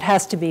 And that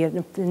has to be,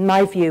 in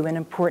my view, an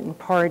important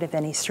part of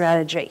any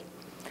strategy.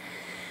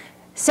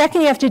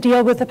 Second, you have to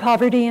deal with the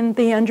poverty and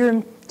the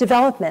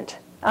underdevelopment.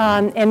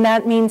 And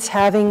that means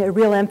having a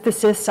real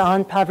emphasis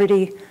on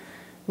poverty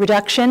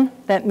reduction.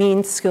 That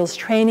means skills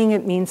training.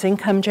 It means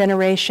income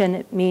generation.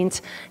 It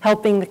means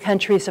helping the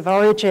countries of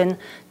origin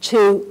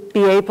to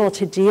be able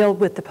to deal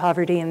with the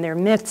poverty in their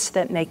midst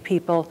that make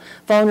people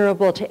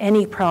vulnerable to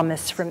any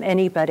promise from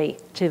anybody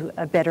to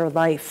a better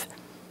life.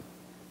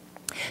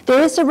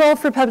 There is a role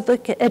for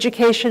public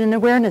education and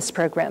awareness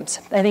programs.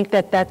 I think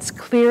that that's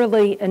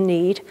clearly a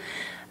need.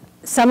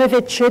 Some of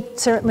it should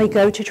certainly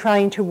go to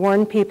trying to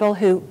warn people,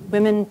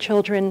 women,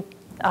 children,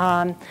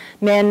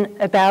 men,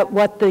 about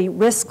what the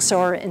risks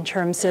are in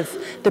terms of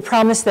the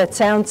promise that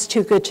sounds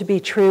too good to be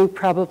true,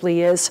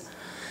 probably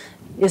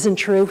isn't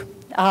true,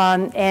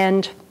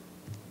 and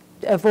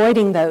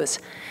avoiding those.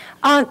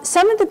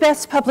 Some of the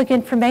best public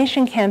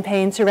information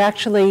campaigns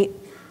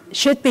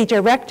should be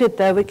directed,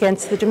 though,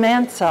 against the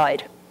demand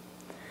side.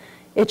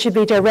 It should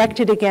be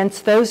directed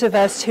against those of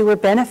us who are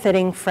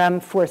benefiting from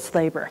forced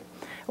labor,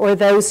 or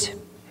those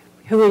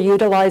who are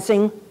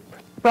utilizing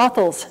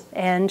brothels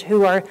and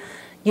who are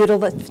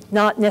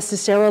not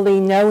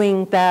necessarily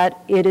knowing that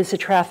it is a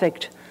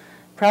trafficked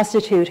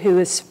prostitute who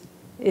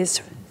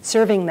is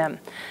serving them.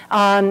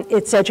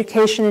 It's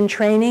education and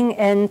training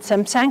and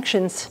some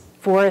sanctions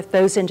for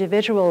those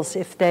individuals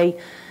if they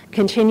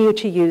continue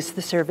to use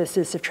the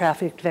services of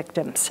trafficked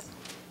victims.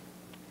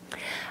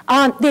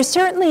 There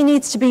certainly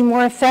needs to be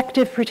more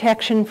effective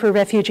protection for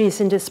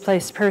refugees and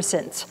displaced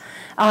persons.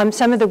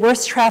 Some of the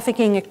worst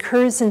trafficking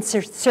occurs in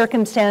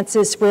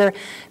circumstances where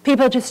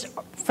people just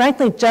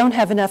frankly don't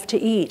have enough to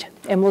eat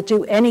and will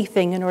do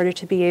anything in order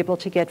to be able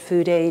to get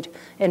food aid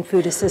and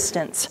food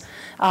assistance,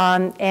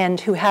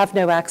 and who have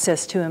no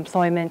access to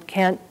employment,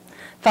 can't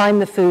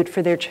find the food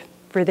for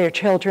their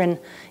children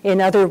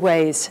in other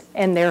ways,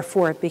 and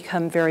therefore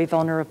become very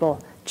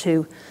vulnerable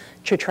to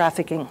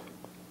trafficking.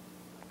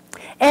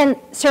 And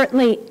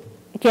certainly,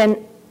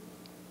 again,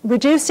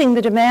 reducing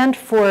the demand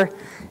for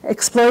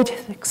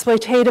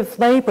exploitative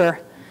labor,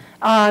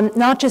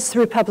 not just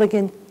through public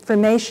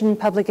information,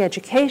 public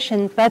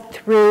education, but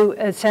through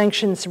a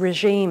sanctions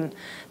regime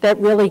that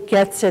really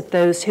gets at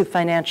those who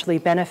financially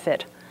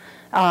benefit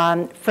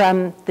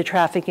from the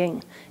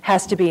trafficking,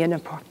 has to be an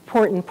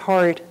important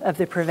part of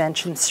the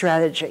prevention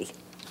strategy.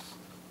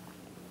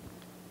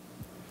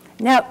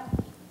 Now,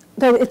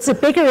 though it's a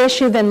bigger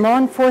issue than law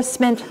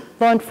enforcement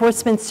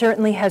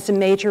certainly has a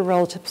major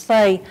role to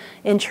play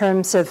in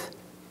terms of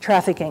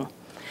trafficking.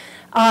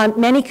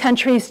 Many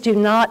countries do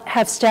not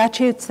have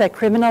statutes that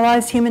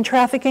criminalize human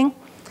trafficking.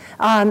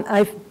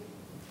 I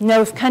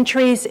know of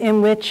countries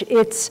in which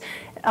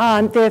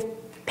the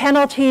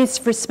penalties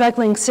for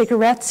smuggling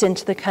cigarettes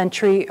into the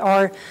country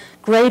are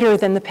greater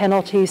than the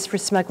penalties for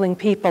smuggling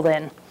people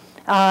in.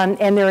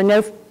 And there are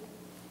no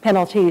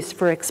penalties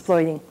for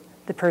exploiting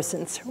the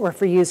persons or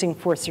for using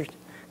force or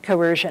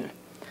coercion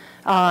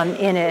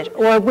in it.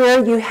 Or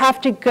where you have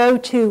to go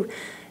to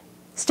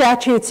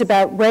statutes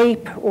about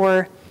rape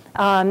or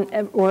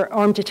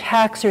armed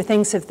attacks or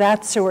things of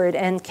that sort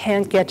and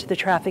can't get to the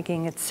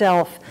trafficking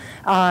itself.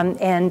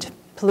 And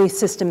police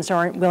systems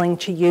aren't willing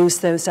to use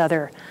those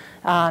other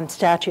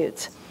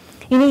statutes.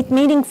 You need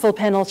meaningful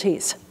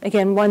penalties,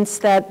 again, ones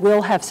that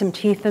will have some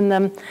teeth in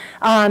them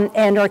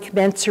and are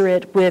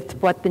commensurate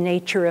with what the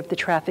nature of the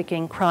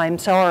trafficking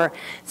crimes are.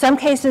 In some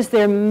cases,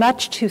 they're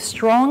much too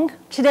strong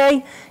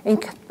today.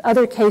 In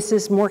other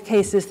cases, more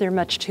cases, they're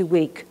much too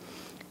weak.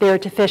 They're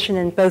deficient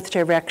in both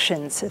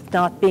directions, if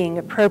not being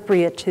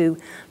appropriate to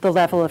the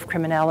level of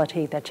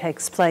criminality that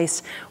takes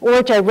place,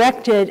 or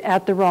directed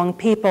at the wrong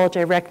people,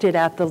 directed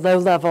at the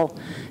low-level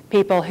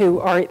people who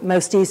are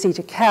most easy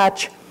to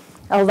catch,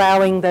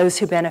 allowing those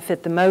who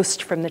benefit the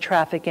most from the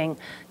trafficking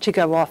to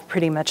go off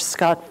pretty much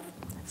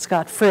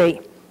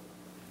scot-free.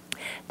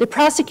 The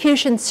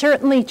prosecution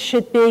certainly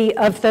should be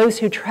of those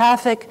who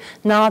traffic,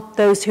 not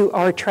those who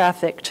are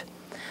trafficked.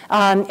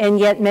 And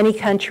yet many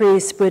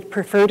countries would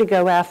prefer to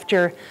go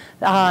after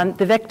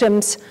the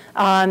victims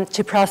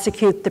to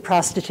prosecute the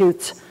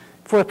prostitutes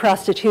for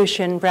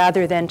prostitution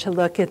rather than to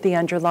look at the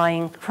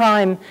underlying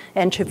crime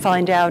and to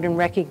find out and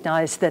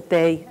recognize that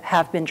they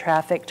have been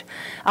trafficked.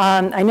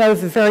 I know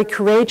of a very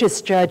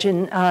courageous judge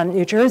in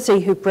New Jersey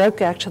who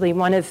broke actually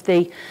one of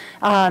the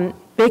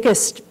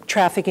biggest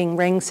trafficking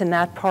rings in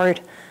that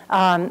part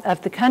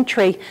of the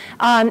country.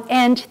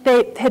 And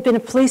there had been a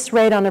police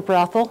raid on a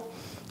brothel,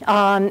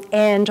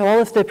 and all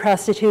of the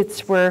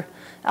prostitutes were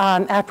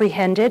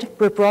apprehended,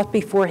 were brought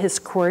before his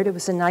court. It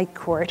was a night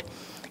court.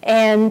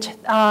 And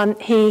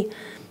he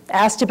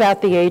asked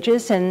about the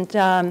ages and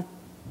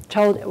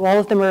told all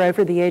of them were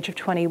over the age of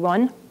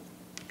 21.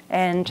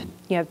 And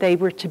they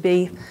were to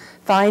be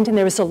fined, and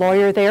there was a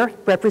lawyer there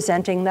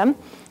representing them.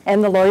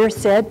 And the lawyer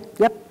said,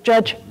 yep,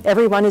 Judge,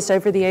 everyone is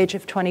over the age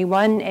of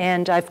 21,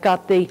 and I've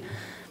got the,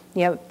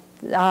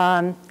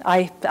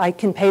 I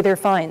can pay their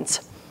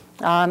fines.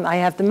 I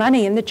have the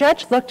money. And the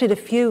judge looked at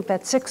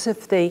about 6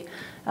 of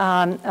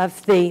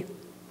the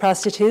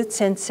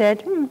prostitutes and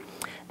said,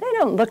 they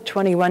don't look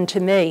 21 to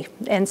me.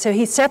 And so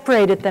he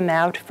separated them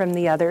out from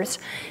the others.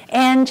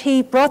 And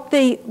he brought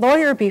the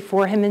lawyer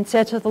before him and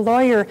said to the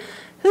lawyer,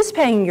 who's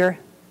paying your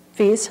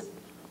fees?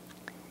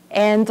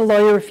 And the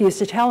lawyer refused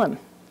to tell him.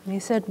 And he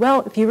said,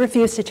 well, if you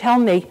refuse to tell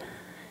me,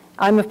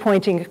 I'm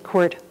appointing a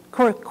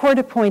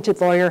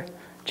court-appointed lawyer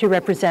to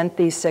represent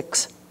these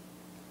 6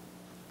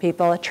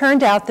 people. It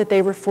turned out that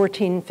they were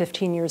 14 and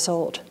 15 years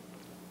old.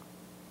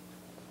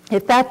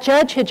 If that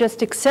judge had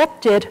just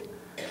accepted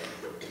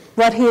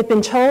what he had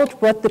been told,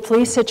 what the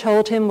police had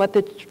told him, what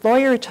the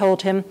lawyer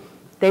told him,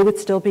 they would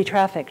still be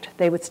trafficked.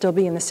 They would still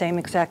be in the same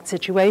exact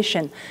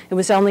situation. It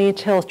was only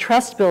until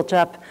trust built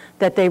up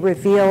that they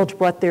revealed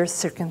what their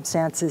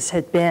circumstances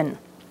had been.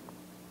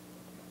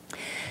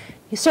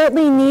 You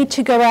certainly need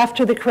to go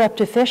after the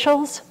corrupt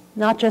officials,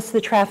 not just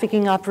the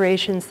trafficking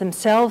operations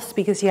themselves,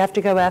 because you have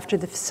to go after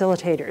the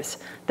facilitators,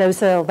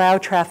 those that allow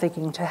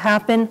trafficking to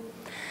happen.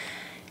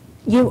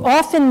 You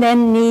often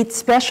then need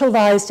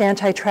specialized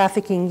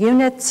anti-trafficking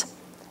units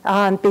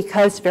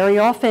because very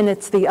often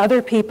it's the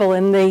other people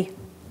in the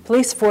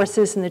police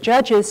forces and the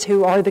judges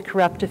who are the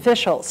corrupt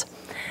officials.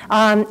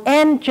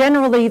 And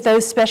generally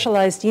those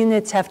specialized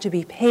units have to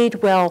be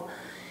paid well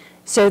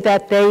so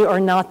that they are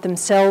not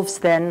themselves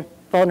then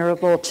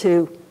vulnerable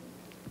to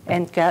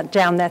and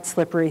down that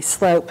slippery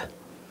slope.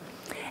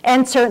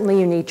 And certainly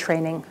you need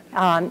training.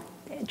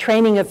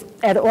 Training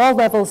at all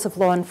levels of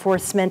law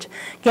enforcement.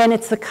 Again,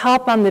 it's the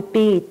cop on the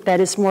beat that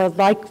is more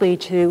likely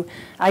to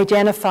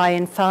identify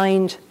and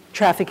find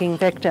trafficking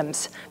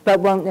victims, but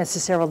won't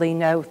necessarily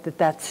know that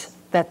that's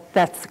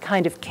the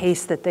kind of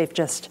case that they've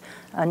just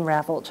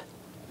unraveled.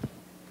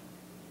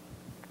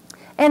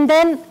 And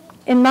then,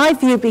 in my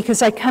view,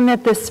 because I come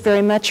at this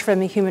very much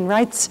from a human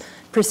rights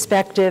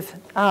perspective,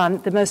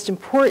 the most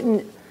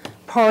important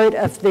part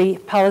of the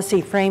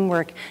policy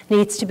framework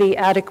needs to be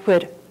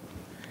adequate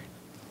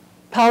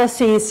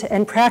policies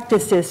and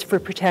practices for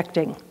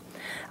protecting.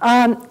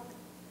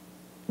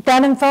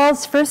 That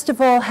involves, first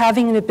of all,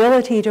 having an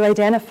ability to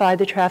identify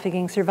the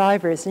trafficking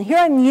survivors. And here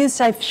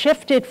I've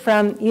shifted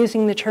from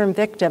using the term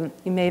victim,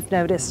 you may have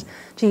noticed,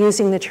 to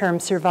using the term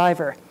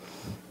survivor.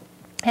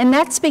 And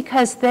that's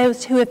because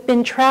those who have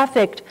been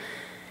trafficked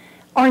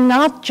are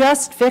not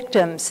just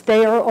victims.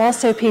 They are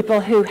also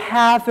people who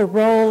have a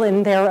role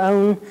in their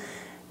own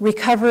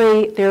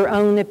recovery, their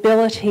own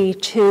ability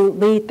to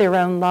lead their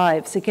own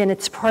lives. Again,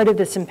 it's part of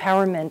this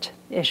empowerment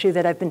issue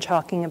that I've been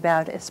talking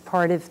about as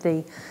part of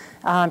the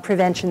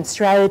prevention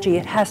strategy.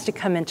 It has to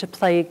come into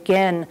play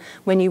again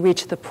when you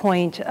reach the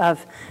point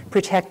of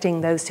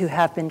protecting those who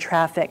have been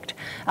trafficked,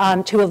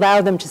 to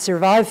allow them to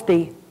survive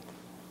the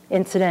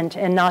incident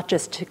and not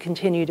just to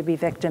continue to be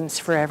victims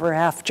forever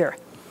after.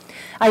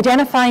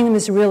 Identifying them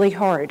is really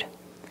hard.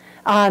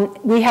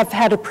 We have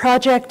had a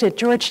project at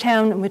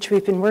Georgetown in which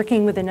we've been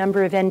working with a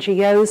number of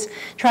NGOs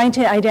trying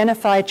to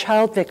identify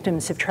child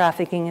victims of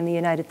trafficking in the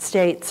United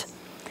States.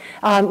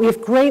 We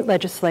have great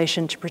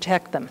legislation to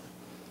protect them.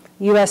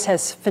 The U.S.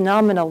 has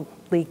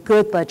phenomenally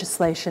good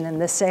legislation in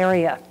this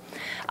area.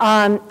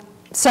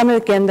 Some,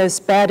 again, those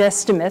bad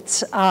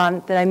estimates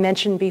that I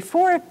mentioned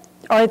before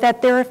are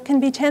that there can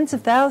be tens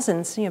of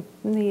thousands,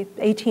 the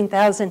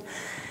 18,000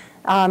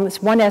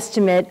 is one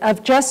estimate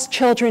of just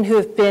children who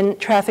have been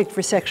trafficked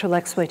for sexual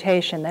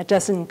exploitation. That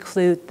doesn't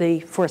include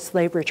the forced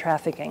labor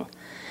trafficking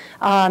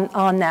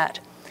on that.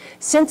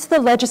 Since the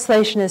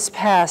legislation is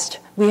passed,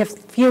 we have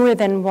fewer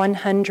than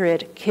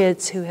 100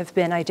 kids who have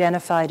been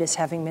identified as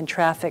having been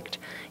trafficked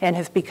and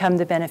have become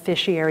the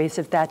beneficiaries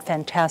of that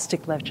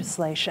fantastic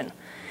legislation.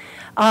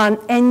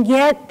 And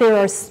yet there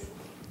are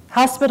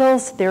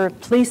hospitals, there are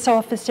police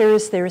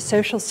officers, there are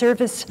social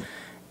service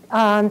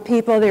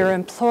people, there are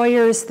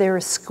employers, there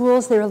are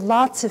schools, there are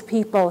lots of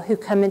people who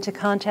come into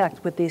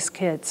contact with these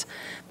kids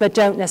but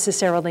don't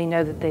necessarily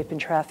know that they've been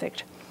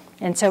trafficked.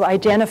 And so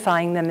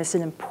identifying them is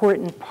an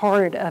important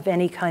part of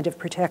any kind of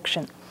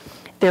protection.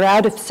 If they're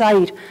out of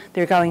sight,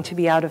 they're going to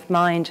be out of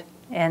mind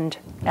and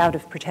out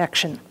of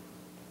protection.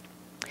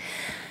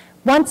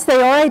 Once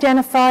they are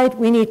identified,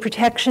 we need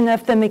protection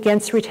of them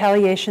against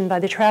retaliation by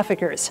the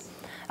traffickers.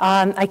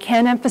 I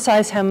can't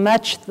emphasize how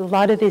much a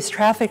lot of these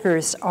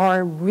traffickers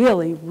are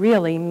really,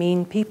 really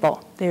mean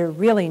people. They're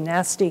really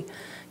nasty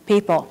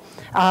people.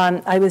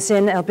 I was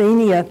in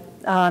Albania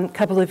a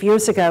couple of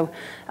years ago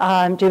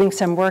doing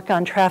some work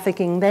on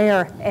trafficking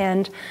there,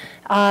 and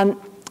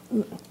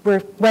we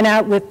went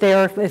out with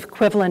their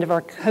equivalent of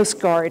our Coast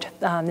Guard,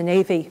 the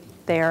Navy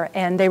there,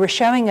 and they were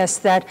showing us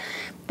that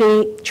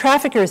the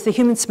traffickers, the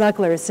human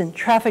smugglers and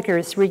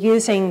traffickers were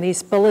using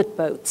these bullet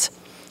boats,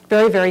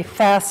 very, very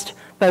fast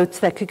boats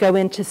that could go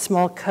into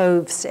small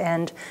coves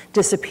and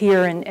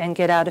disappear and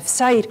get out of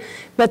sight.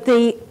 But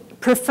the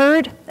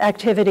preferred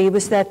activity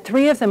was that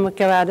 3 of them would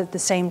go out at the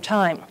same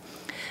time.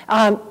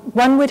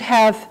 One would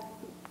have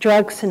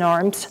drugs and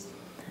arms,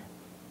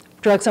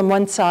 drugs on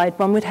one side,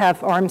 one would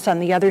have arms on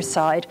the other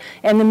side,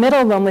 and the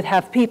middle one would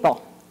have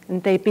people.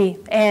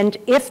 And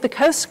if the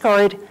Coast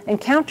Guard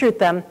encountered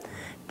them,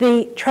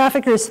 the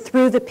traffickers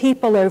threw the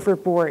people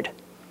overboard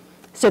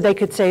so they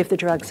could save the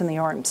drugs and the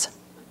arms.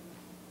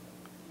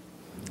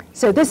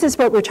 So this is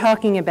what we're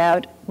talking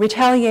about.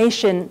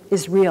 Retaliation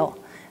is real,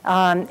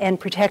 and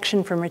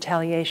protection from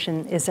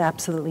retaliation is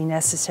absolutely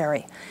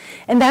necessary.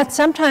 And that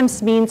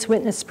sometimes means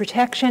witness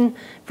protection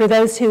for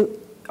those who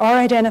are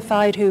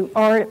identified, who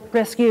are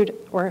rescued,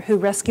 or who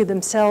rescue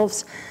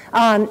themselves,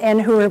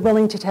 and who are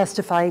willing to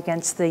testify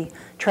against the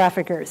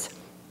traffickers.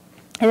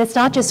 And it's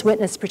not just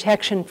witness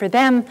protection for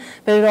them,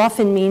 but it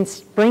often means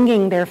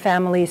bringing their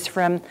families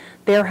from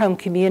their home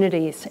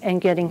communities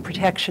and getting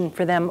protection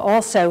for them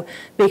also,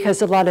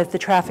 because a lot of the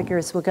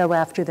traffickers will go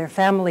after their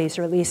families,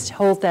 or at least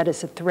hold that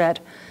as a threat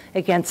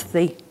against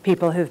the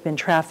people who've been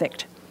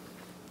trafficked.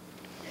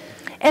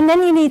 And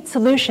then you need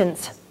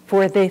solutions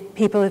for the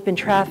people who've been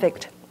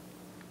trafficked.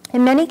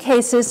 In many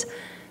cases,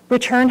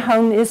 return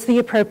home is the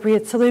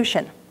appropriate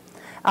solution.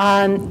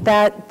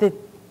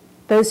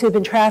 Those who have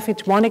been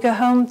trafficked want to go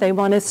home. They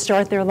want to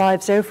start their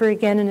lives over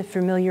again in a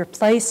familiar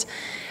place.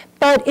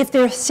 But if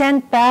they're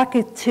sent back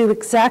to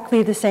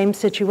exactly the same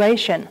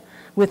situation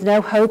with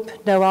no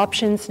hope, no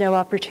options, no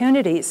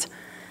opportunities,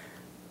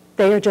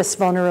 they are just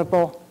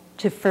vulnerable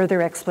to further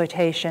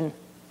exploitation,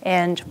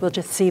 and we'll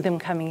just see them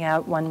coming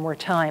out one more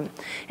time.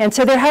 And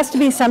so there has to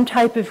be some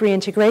type of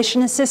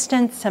reintegration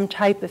assistance, some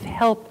type of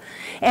help,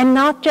 and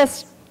not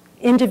just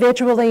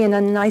individually in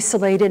an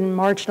isolated and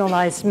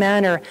marginalized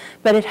manner,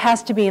 but it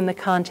has to be in the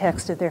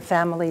context of their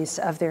families,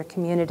 of their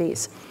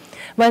communities.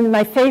 One of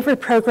my favorite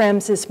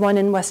programs is one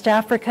in West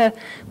Africa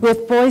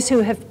with boys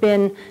who have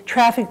been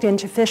trafficked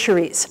into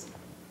fisheries.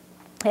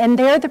 And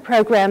there the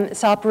program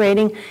is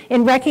operating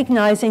in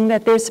recognizing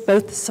that there's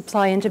both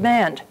supply and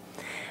demand.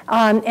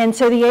 And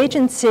so the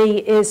agency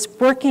is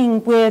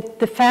working with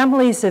the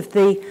families of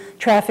the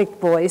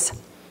trafficked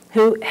boys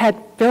who had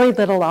very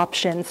little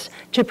options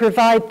to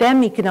provide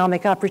them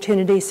economic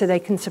opportunities so they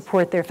can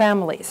support their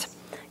families,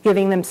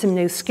 giving them some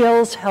new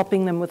skills,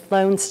 helping them with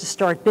loans to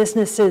start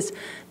businesses,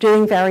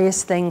 doing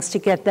various things to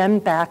get them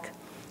back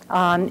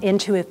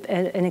into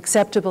an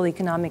acceptable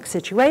economic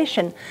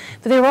situation.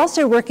 But they were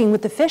also working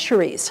with the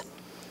fisheries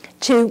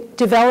to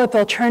develop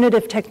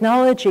alternative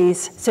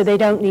technologies so they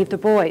don't need the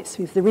buoys.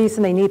 Because the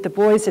reason they need the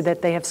buoys is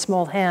that they have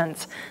small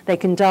hands. They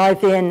can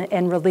dive in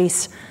and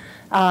release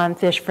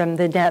fish from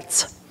the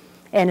nets.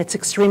 And it's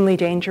extremely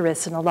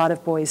dangerous, and a lot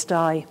of buoys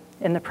die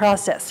in the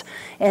process.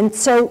 And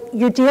so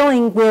you're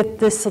dealing with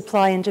this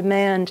supply and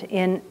demand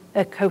in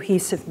a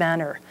cohesive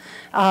manner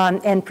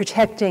and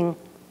protecting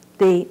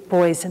the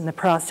buoys in the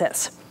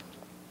process.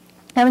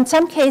 Now, in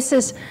some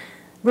cases,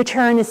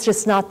 return is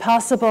just not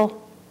possible.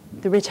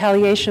 The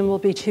retaliation will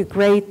be too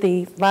great.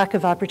 The lack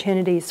of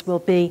opportunities will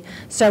be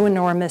so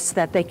enormous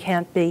that they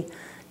can't be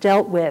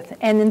dealt with.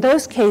 And in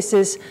those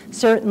cases,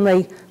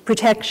 certainly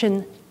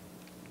protection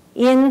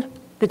in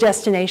the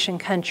destination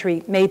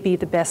country may be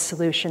the best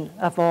solution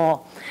of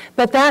all.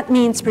 But that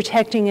means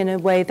protecting in a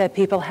way that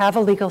people have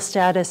a legal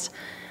status.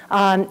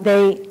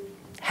 They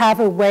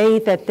have a way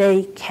that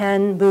they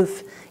can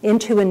move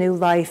into a new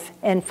life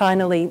and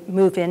finally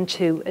move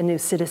into a new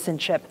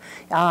citizenship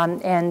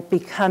and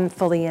become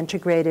fully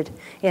integrated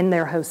in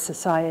their host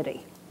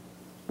society.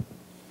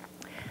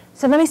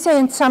 So let me say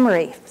in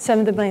summary some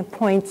of the main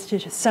points to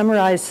just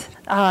summarize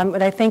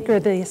what I think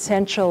are the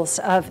essentials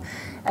of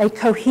a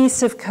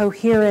cohesive,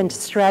 coherent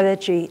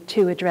strategy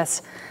to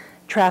address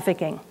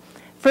trafficking.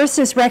 First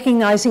is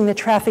recognizing that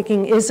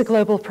trafficking is a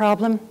global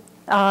problem,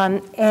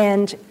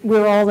 and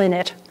we're all in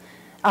it.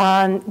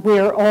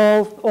 We're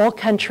all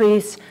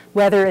countries,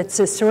 whether it's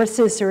as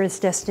sources or as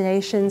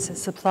destinations,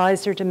 as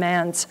supplies or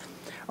demands,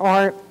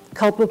 are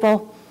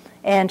culpable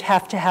and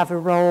have to have a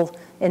role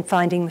in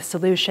finding the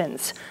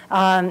solutions.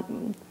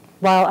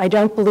 While I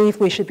don't believe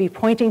we should be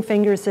pointing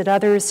fingers at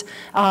others,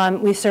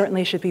 we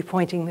certainly should be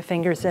pointing the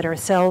fingers at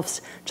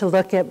ourselves to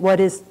look at what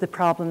is the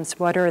problems,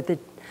 what are the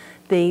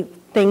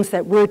things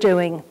that we're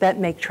doing that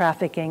make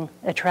trafficking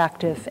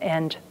attractive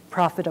and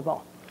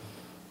profitable.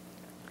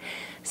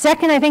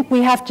 Second, I think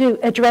we have to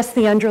address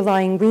the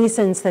underlying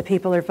reasons that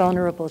people are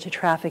vulnerable to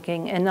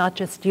trafficking and not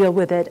just deal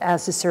with it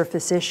as a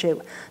surface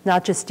issue,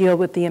 not just deal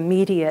with the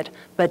immediate,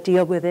 but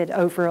deal with it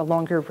over a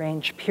longer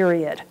range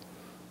period.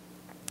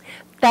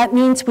 That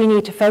means we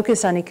need to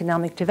focus on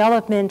economic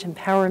development,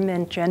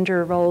 empowerment,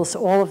 gender roles,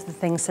 all of the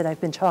things that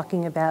I've been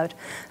talking about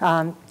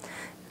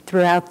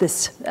throughout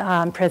this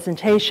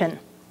presentation.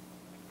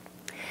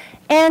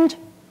 And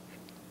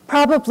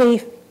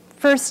probably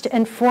first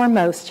and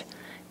foremost,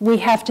 we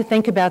have to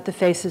think about the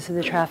faces of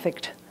the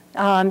trafficked,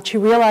 to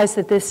realize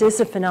that this is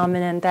a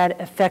phenomenon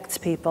that affects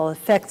people,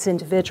 affects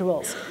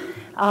individuals,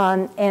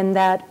 and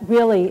that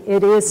really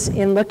it is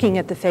in looking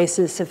at the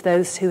faces of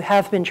those who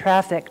have been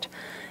trafficked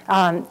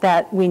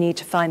that we need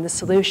to find the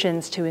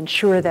solutions to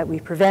ensure that we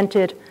prevent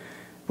it,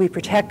 we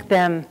protect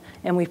them,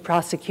 and we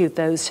prosecute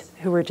those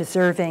who are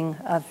deserving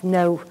of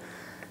no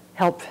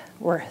help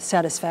or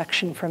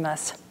satisfaction from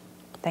us.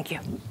 Thank you.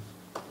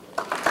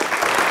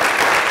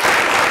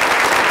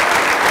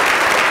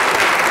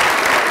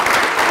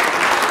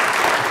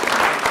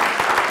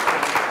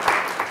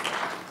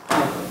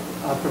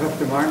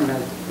 Professor Martin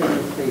has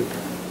previously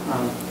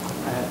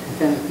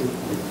presented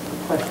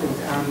the questions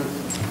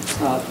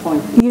and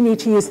points. You need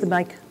to use the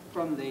mic.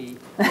 From the,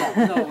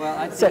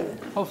 I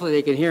think hopefully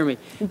they can hear me.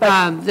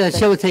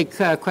 She'll take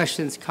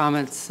questions,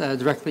 comments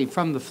directly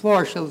from the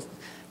floor. She'll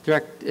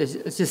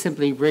just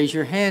simply raise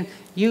your hand.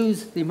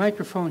 Use the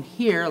microphone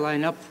here,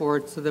 line up for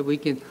it so that we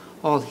can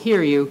all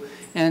hear you.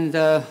 And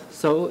the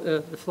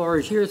floor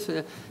is yours.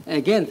 And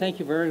again, thank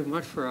you very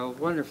much for a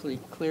wonderfully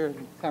clear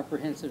and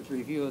comprehensive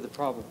review of the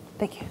problem.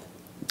 Thank you.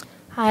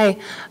 Hi.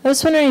 I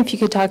was wondering if you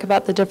could talk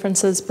about the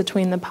differences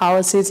between the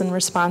policies and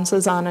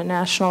responses on a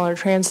national or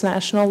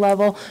transnational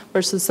level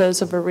versus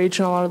those of a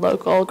regional or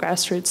local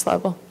grassroots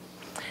level.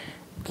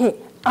 Okay.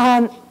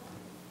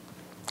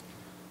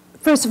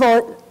 First of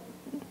all,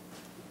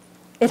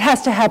 it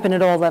has to happen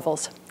at all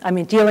levels. I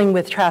mean, dealing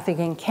with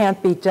trafficking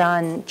can't be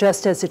done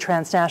just as a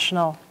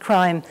transnational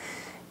crime.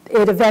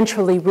 It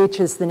eventually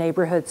reaches the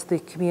neighborhoods, the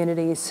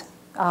communities,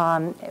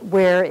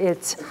 where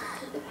it's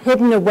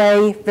hidden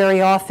away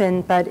very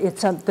often, but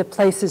it's the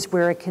places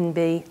where it can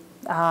be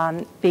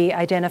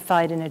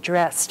identified and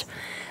addressed.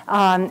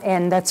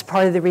 And that's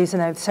part of the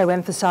reason I'm so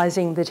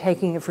emphasizing the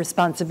taking of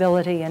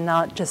responsibility and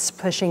not just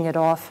pushing it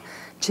off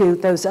to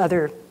those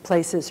other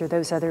places or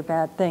those other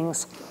bad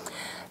things.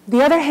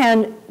 The other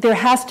hand, there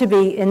has to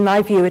be, in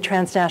my view, a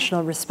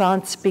transnational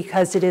response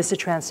because it is a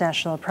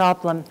transnational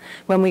problem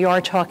when we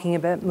are talking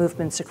about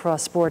movements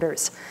across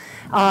borders.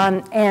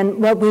 And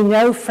what we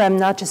know from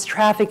not just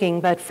trafficking,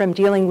 but from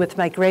dealing with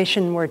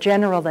migration more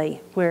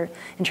generally, where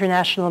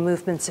international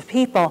movements of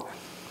people,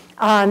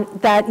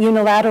 that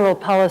unilateral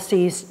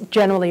policies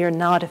generally are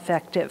not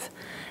effective.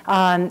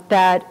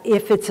 That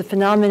if it's a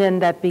phenomenon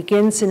that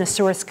begins in a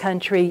source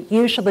country,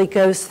 usually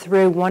goes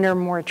through one or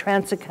more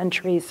transit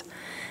countries,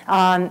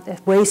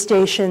 way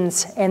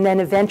stations, and then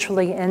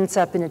eventually ends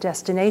up in a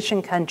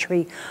destination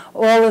country,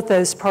 all of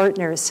those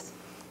partners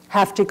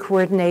have to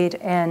coordinate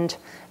and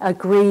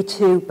agree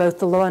to both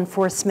the law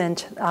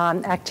enforcement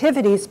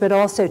activities, but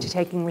also to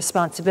taking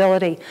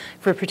responsibility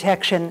for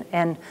protection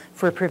and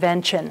for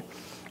prevention.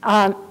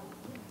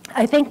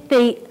 I think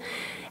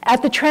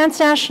at the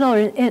transnational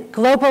or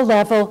global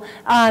level,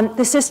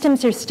 the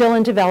systems are still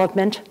in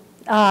development.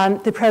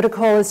 The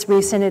protocol is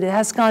recent, it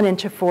has gone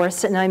into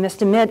force, and I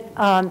must admit,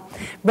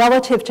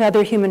 relative to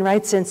other human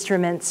rights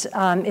instruments,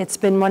 it's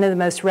been one of the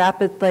most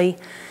rapidly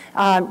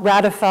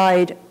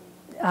ratified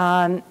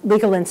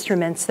legal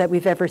instruments that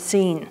we've ever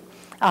seen.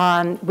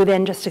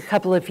 Within just a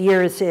couple of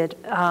years, it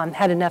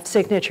had enough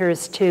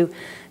signatures to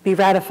be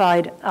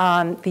ratified.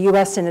 The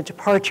US, in a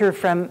departure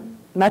from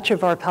much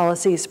of our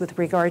policies with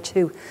regard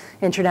to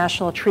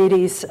international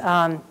treaties,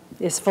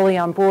 is fully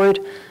on board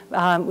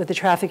with the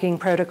trafficking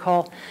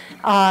protocol.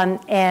 But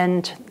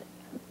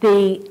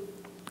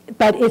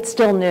it's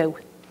still new.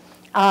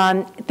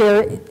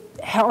 There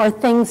are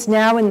things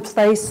now in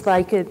place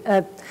like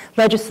a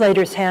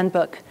legislator's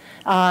handbook,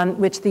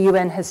 which the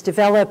UN has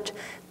developed,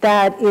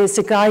 that is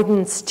a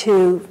guidance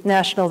to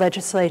national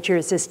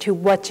legislatures as to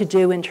what to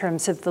do in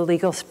terms of the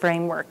legal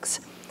frameworks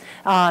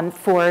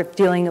for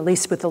dealing at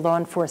least with the law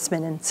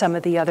enforcement and some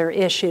of the other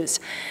issues.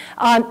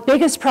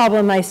 Biggest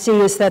problem I see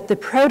is that the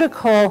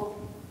protocol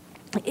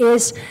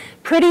is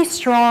pretty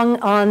strong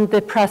on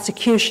the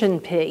prosecution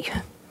P.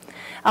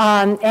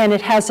 And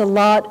it has a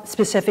lot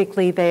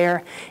specifically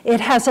there.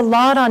 It has a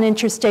lot on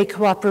interstate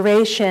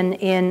cooperation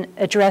in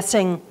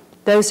addressing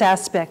those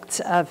aspects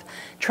of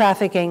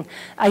trafficking.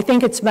 I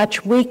think it's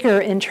much weaker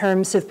in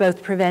terms of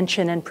both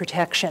prevention and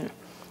protection.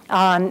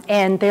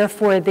 And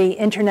therefore, the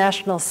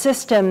international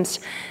systems,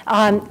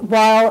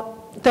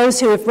 while those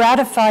who have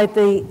ratified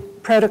the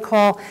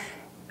protocol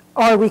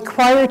are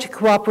required to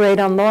cooperate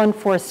on law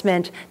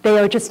enforcement, they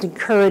are just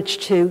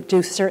encouraged to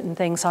do certain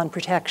things on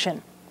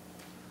protection.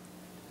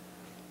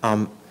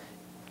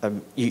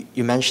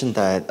 You mentioned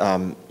that,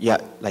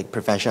 like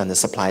prevention on the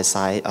supply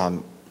side,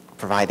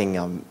 providing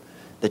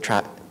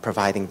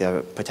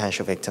the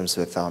potential victims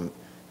with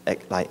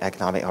like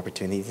economic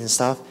opportunities and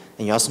stuff.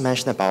 And you also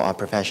mentioned about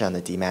prevention on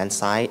the demand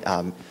side,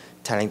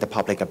 telling the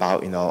public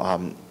about,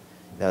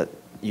 that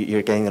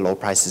you're getting the low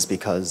prices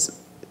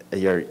because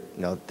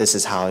this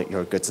is how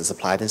your goods are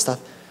supplied and stuff.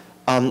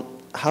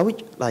 How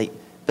would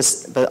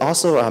but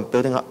also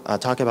building up,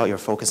 talking about your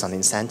focus on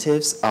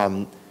incentives.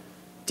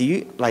 Do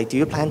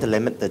you plan to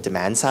limit the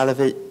demand side of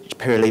it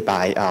purely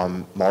by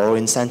moral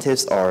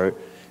incentives, or,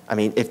 I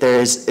mean, if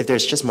there's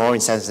just moral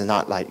incentives and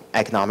not like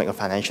economic or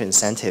financial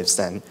incentives,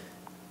 then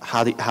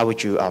how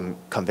would you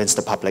convince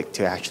the public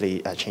to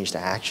actually change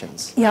their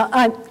actions? Yeah,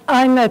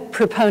 I'm a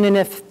proponent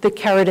of the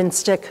carrot and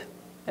stick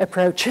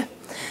approach.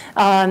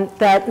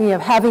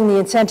 That having the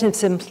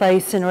incentives in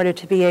place in order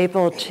to be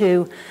able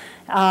to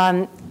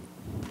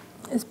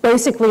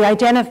basically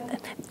identify.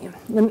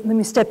 Let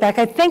me step back.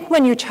 I think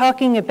when you're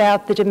talking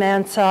about the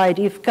demand side,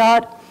 you've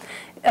got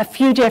a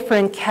few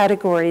different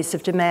categories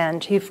of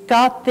demand. You've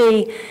got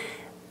the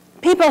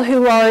people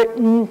who are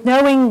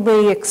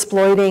knowingly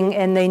exploiting,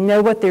 and they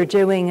know what they're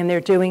doing, and they're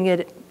doing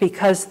it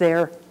because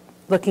they're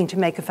looking to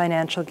make a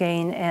financial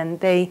gain,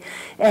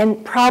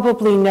 and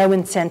probably no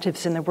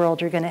incentives in the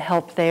world are going to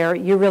help there.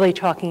 You're really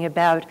talking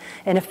about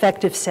an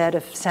effective set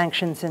of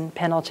sanctions and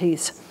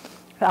penalties.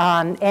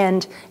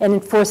 And an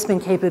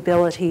enforcement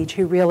capability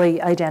to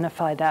really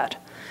identify that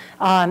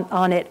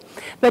on it.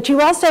 But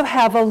you also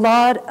have a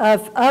lot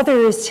of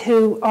others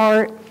who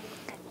are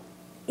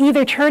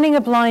either turning a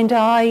blind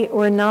eye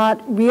or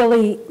not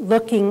really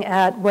looking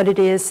at what it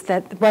is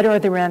what are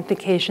the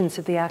ramifications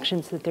of the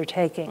actions that they're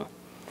taking.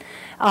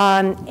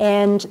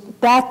 And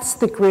that's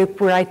the group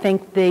where I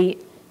think the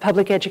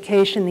public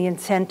education, the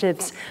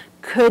incentives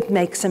could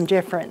make some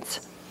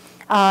difference.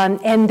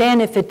 And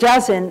then if it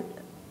doesn't,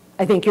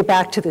 I think you're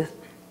back to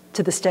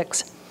the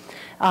sticks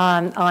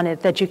on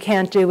it, that you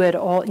can't do it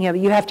all.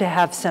 You have to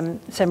have some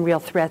real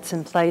threats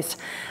in place.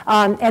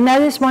 And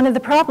that is one of the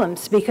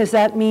problems, because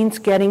that means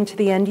getting to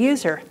the end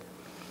user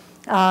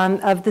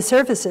of the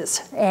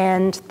services.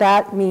 And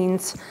that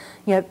means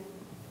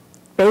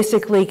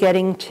basically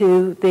getting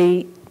to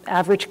the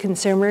average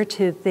consumer,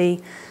 to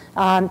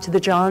the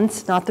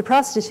Johns, not the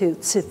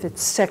prostitutes. If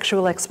it's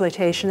sexual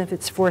exploitation, if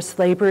it's forced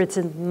labor, it's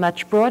a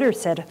much broader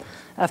set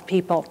of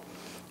people.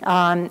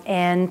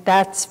 And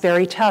that's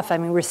very tough. I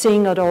mean, we're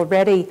seeing it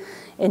already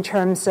in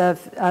terms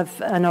of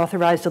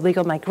unauthorized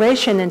illegal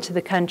migration into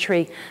the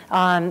country,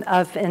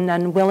 of an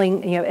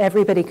unwilling,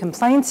 everybody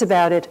complains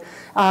about it,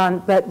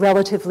 but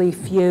relatively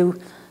few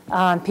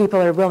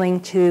people are willing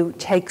to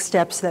take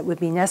steps that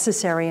would be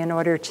necessary in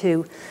order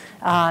to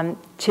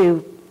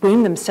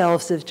wean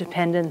themselves of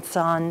dependence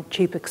on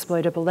cheap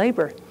exploitable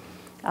labor.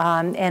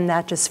 And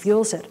that just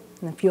fuels it,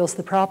 and it fuels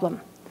the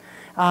problem.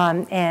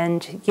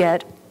 And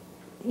yet,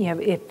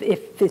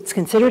 if it's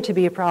considered to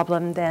be a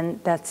problem, then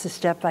that's a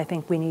step I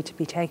think we need to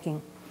be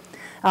taking.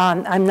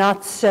 I'm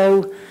not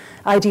so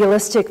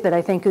idealistic that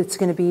I think it's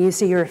going to be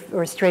easy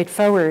or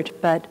straightforward,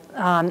 but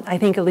I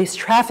think at least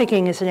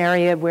trafficking is an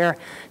area where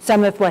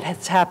some of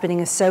what's happening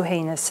is so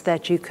heinous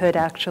that you could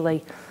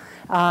actually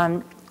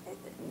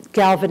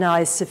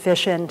galvanize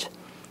sufficient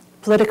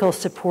political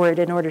support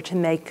in order to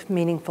make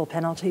meaningful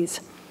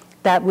penalties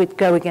that would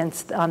go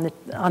against on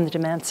the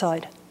demand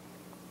side.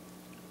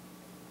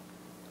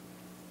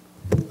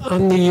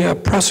 On the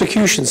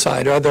prosecution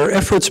side, are there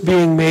efforts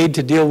being made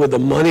to deal with the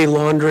money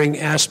laundering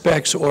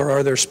aspects, or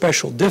are there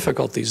special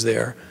difficulties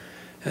there?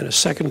 And a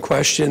second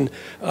question,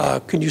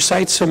 can you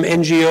cite some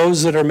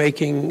NGOs that are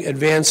making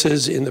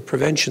advances in the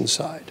prevention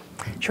side?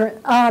 Sure.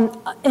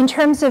 In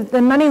terms of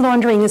the money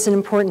laundering is an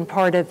important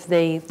part of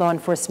the law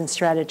enforcement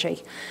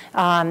strategy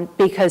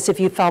because if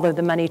you follow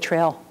the money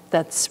trail,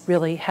 that's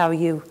really how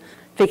you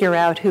figure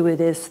out who it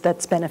is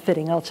that's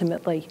benefiting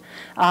ultimately.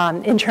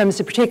 In terms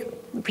of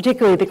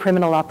particularly the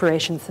criminal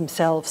operations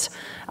themselves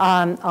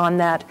on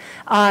that.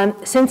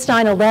 Since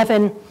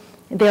 9/11,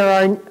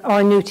 there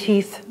are new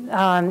teeth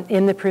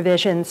in the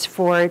provisions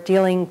for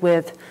dealing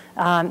with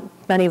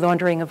money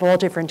laundering of all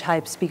different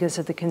types because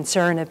of the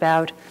concern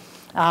about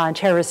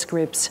terrorist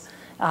groups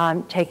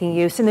taking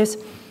use. And there's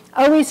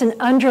always an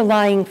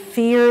underlying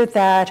fear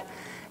that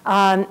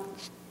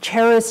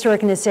terrorist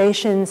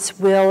organizations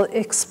will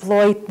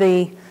exploit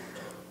the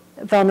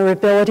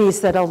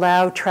vulnerabilities that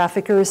allow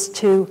traffickers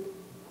to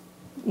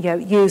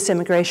use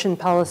immigration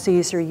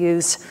policies or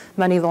use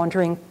money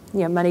laundering,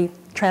 money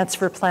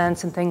transfer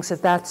plans and things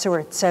of that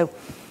sort. So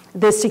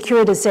the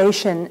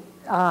securitization,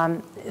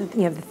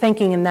 the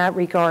thinking in that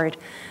regard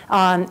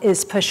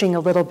is pushing a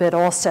little bit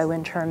also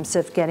in terms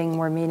of getting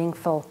more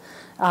meaningful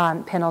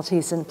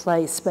penalties in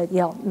place. But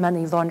yeah,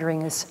 money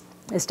laundering is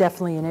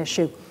definitely an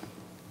issue.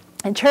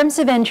 In terms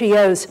of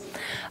NGOs,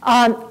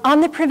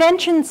 on the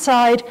prevention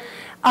side,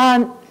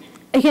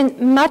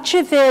 again, much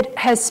of it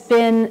has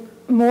been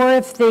more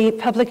of the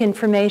public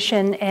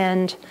information,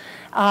 and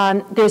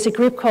there's a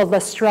group called La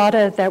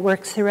Strada that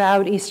works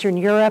throughout Eastern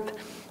Europe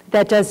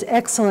that does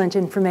excellent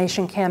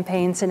information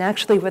campaigns. And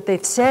actually what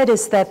they've said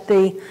is that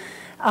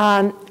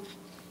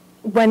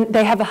when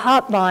they have a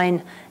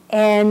hotline,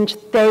 and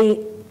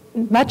they,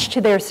 much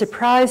to their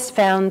surprise,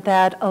 found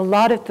that a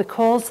lot of the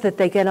calls that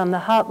they get on the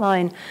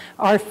hotline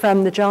are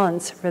from the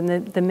Johns, from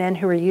the men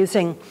who are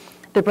using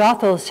the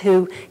brothels,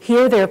 who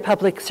hear their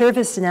public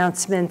service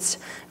announcements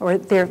or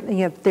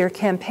their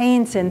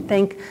campaigns and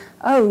think,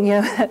 oh,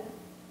 that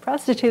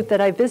prostitute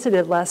that I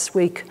visited last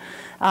week,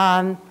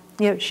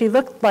 she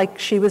looked like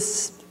she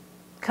was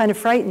kind of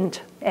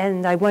frightened,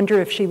 and I wonder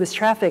if she was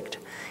trafficked.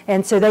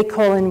 And so they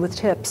call in with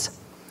tips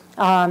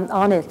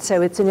on it.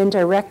 So it's an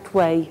indirect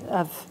way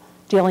of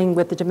dealing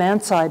with the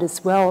demand side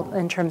as well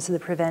in terms of the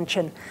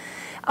prevention.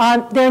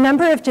 There are a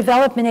number of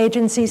development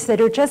agencies that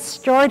are just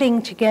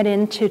starting to get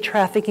into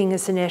trafficking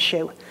as an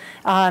issue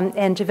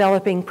and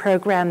developing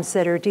programs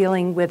that are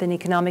dealing with an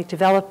economic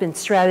development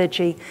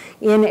strategy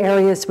in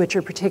areas which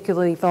are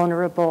particularly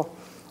vulnerable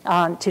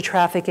to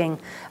trafficking.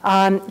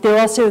 There are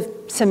also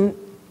some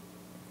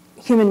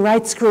human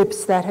rights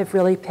groups that have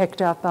really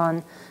picked up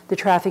on the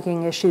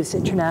trafficking issues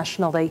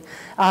internationally.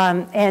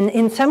 And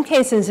in some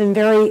cases, in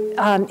very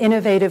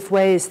innovative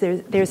ways.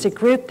 There's a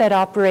group that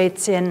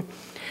operates in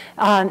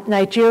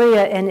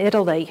Nigeria and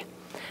Italy.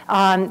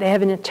 They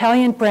have an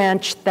Italian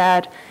branch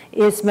that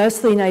is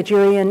mostly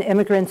Nigerian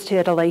immigrants to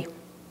Italy.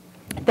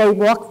 They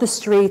walk the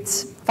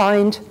streets,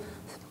 find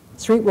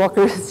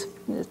streetwalkers,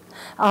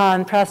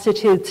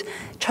 prostitutes,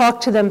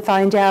 talk to them,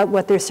 find out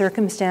what their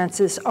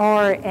circumstances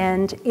are,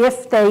 and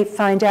if they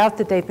find out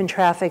that they've been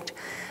trafficked,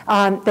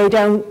 they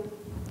don't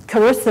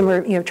coerce them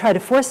or try to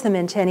force them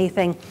into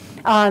anything,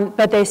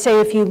 but they say,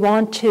 if you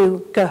want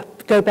to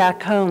go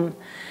back home,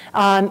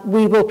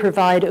 we will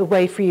provide a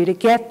way for you to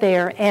get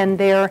there, and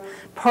their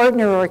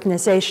partner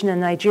organization in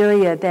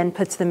Nigeria then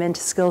puts them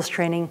into skills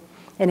training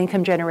and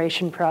income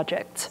generation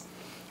projects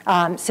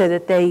so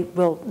that they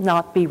will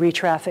not be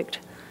re-trafficked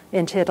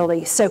into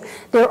Italy. So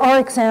there are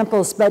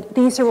examples, but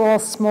these are all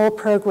small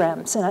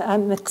programs. And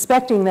I'm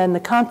expecting that in the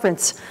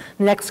conference,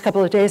 the next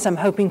couple of days, I'm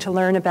hoping to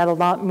learn about a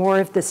lot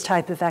more of this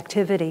type of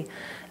activity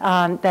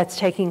that's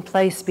taking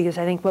place, because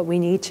I think what we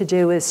need to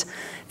do is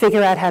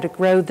figure out how to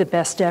grow the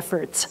best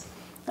efforts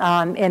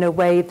in a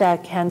way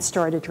that can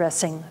start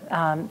addressing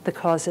the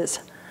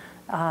causes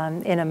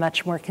in a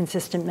much more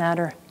consistent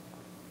manner.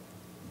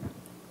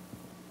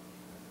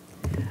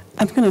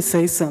 I'm going to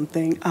say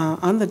something.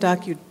 On the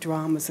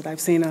docudramas that I've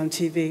seen on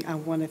TV, I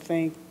want to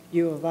thank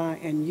U of I,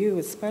 and you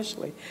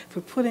especially,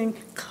 for putting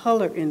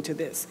color into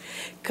this.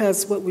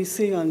 Because what we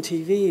see on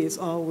TV is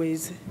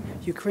always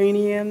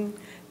Ukrainian,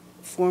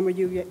 former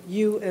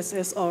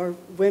USSR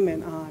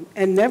women on,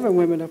 and never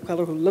women of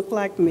color who look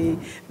like me,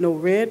 no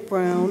red,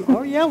 brown,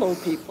 or yellow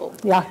people.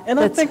 Yeah, and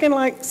I'm thinking,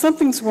 like,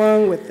 something's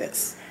wrong with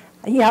this.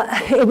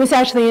 Yeah, it was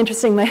actually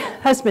interesting. My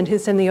husband,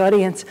 who's in the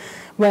audience,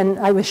 when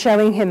I was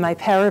showing him my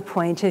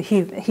PowerPoint,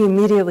 he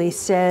immediately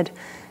said,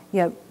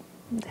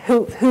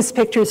 whose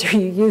pictures are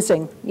you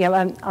using,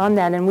 on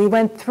that? And we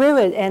went through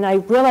it, and I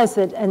realized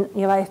that, and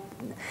I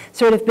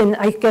sort of been,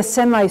 I guess,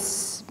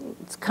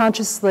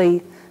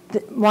 semi-consciously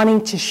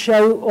wanting to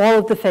show all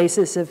of the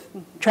faces of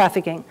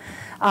trafficking.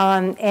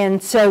 And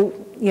so,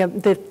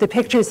 the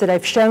pictures that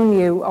I've shown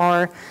you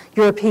are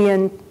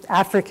European,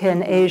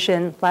 African,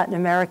 Asian, Latin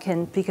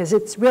American, because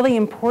it's really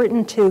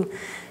important to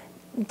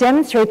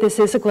demonstrate this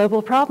is a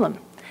global problem.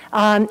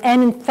 And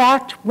in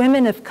fact,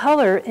 women of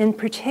color in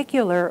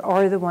particular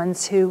are the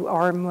ones who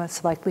are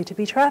most likely to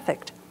be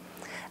trafficked.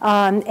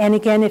 And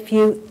again, if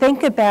you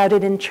think about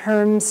it in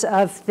terms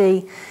of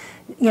the,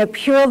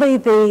 purely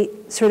the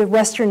sort of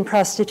Western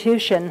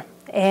prostitution,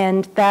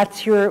 and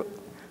that's your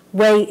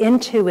way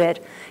into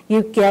it,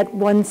 you get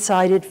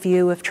one-sided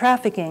view of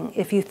trafficking.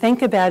 If you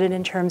think about it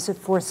in terms of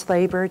forced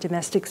labor,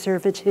 domestic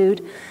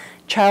servitude,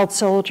 child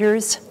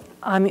soldiers,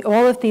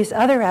 all of these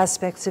other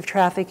aspects of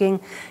trafficking,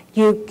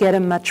 you get a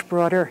much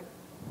broader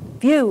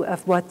view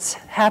of what's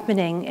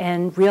happening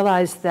and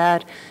realize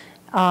that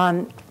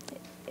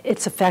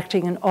it's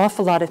affecting an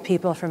awful lot of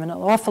people from an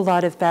awful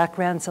lot of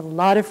backgrounds, a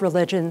lot of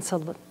religions,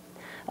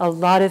 a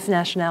lot of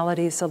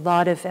nationalities, a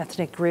lot of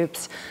ethnic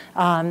groups,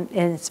 and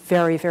it's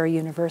very, very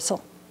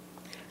universal.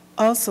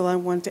 Also, I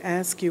want to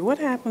ask you, what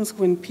happens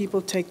when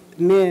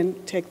men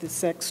take the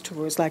sex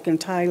tours, like in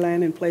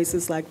Thailand and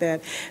places like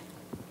that?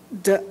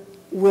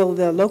 Will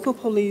the local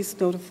police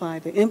notify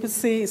the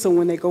embassy? So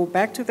when they go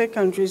back to their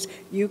countries,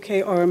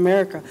 UK or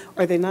America,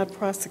 are they not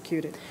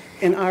prosecuted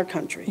in our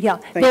country? Yeah,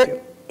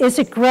 There is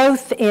a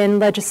growth in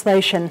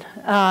legislation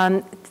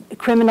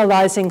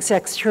criminalizing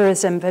sex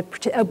tourism,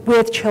 but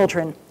with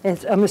children.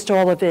 Almost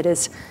all of it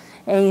is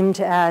aimed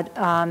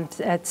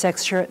at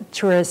sex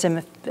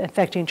tourism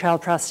affecting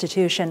child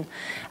prostitution.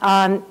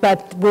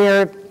 But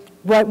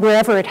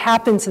wherever it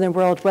happens in the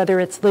world, whether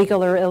it's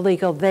legal or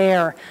illegal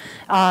there,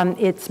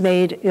 it's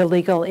made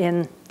illegal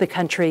in the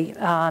country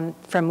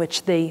from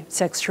which the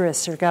sex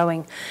tourists are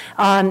going.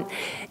 Again,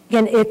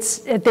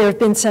 there have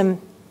been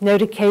some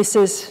noted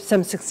cases,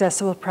 some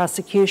successful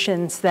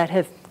prosecutions that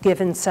have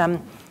given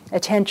some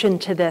attention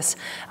to this,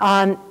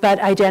 but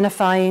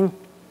identifying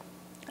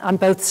on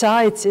both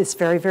sides is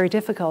very, very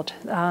difficult.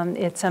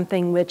 It's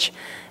something which,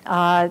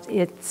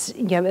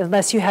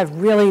 unless you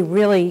have really,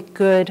 really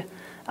good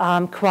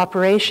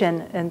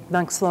cooperation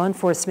amongst law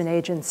enforcement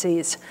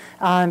agencies,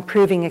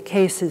 proving a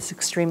case is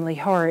extremely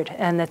hard.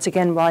 And that's,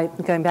 again, why,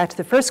 going back to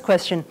the first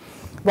question,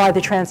 why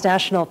the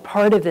transnational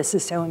part of this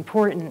is so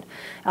important,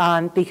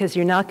 because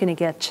you're not going to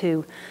get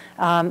to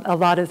a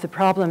lot of the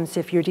problems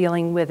if you're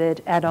dealing with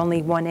it at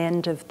only one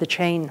end of the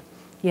chain.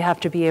 You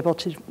have to be able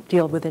to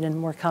deal with it in a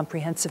more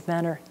comprehensive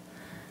manner.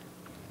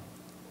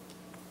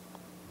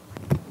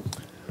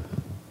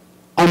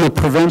 On the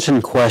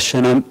prevention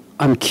question,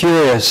 I'm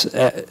curious,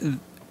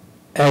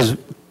 is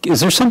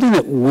there something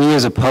that we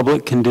as a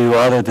public can do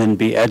other than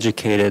be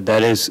educated?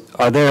 That is,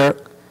 are there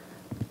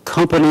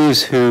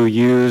companies who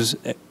use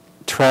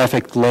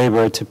trafficked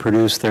labor to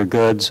produce their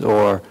goods,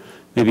 or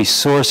maybe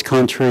source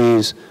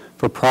countries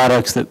for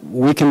products that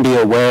we can be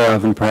aware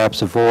of and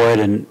perhaps avoid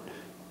and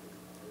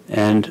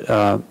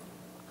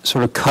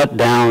sort of cut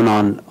down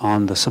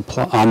on the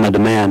supply, on the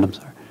demand? I'm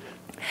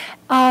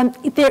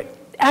sorry. There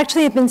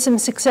actually have been some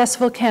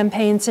successful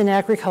campaigns in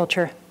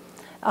agriculture.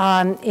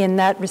 In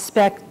that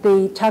respect,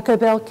 the Taco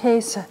Bell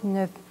case, I don't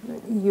know if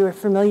you're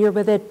familiar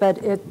with it,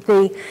 but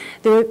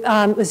there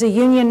was a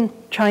union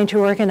trying to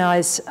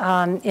organize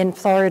in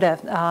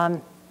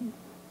Florida,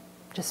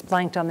 just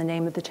blanked on the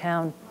name of the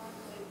town.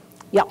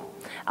 Yeah.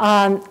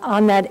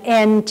 On that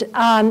end,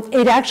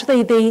 it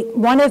actually,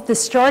 one of the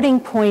starting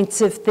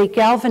points of the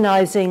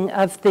galvanizing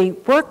of the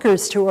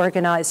workers to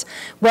organize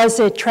was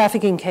a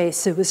trafficking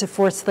case. It was a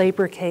forced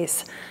labor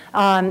case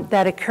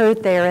that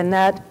occurred there, and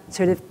that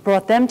sort of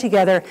brought them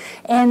together.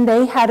 And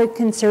they had a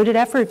concerted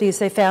effort because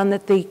they found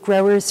that the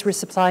growers were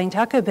supplying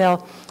Taco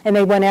Bell, and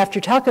they went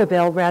after Taco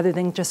Bell rather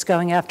than just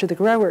going after the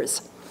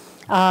growers.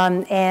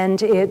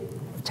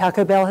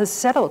 Taco Bell has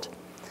settled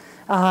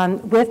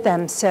with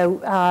them.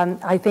 So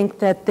I think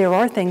that there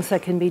are things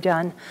that can be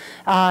done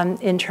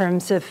in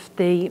terms of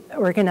the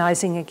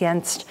organizing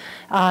against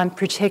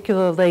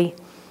particularly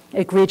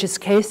egregious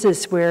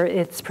cases where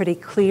it's pretty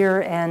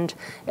clear and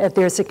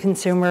there's a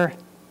consumer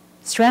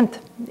strength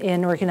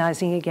in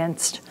organizing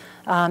against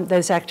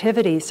those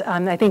activities.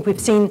 I think we've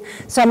seen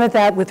some of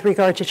that with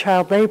regard to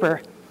child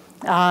labor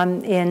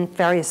in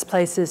various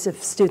places.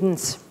 If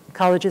students,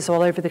 colleges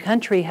all over the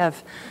country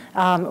have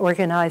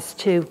organized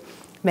to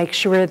make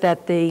sure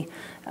that the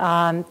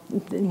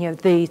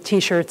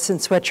T-shirts and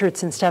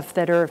sweatshirts and stuff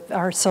that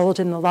are sold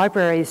in the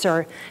libraries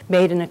are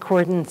made in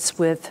accordance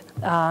with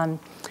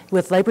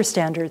labor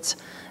standards,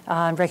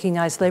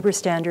 recognized labor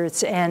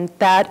standards, and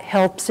that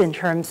helps in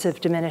terms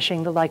of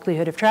diminishing the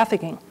likelihood of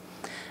trafficking.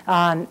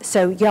 I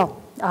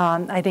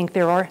think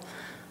there are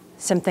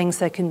some things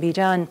that can be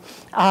done.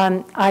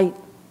 I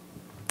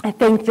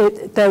think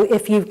that, though,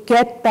 if you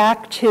get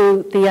back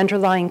to the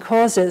underlying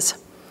causes,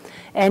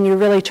 and you're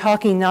really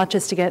talking not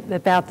just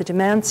about the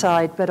demand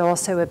side, but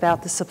also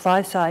about the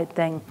supply side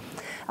thing,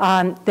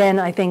 then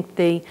I think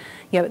the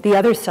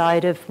other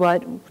side of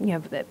what,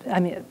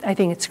 I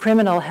think it's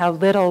criminal how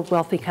little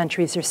wealthy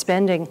countries are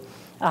spending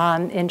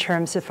in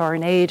terms of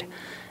foreign aid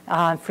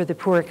for the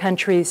poor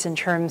countries, in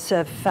terms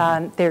of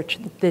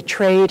the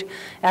trade,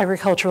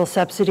 agricultural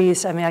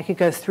subsidies. I mean, I could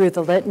go through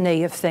the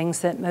litany of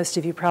things that most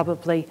of you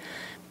probably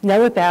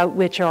know about,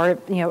 which are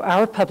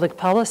our public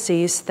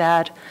policies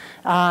that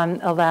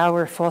allow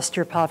or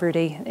foster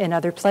poverty in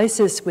other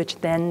places, which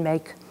then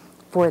make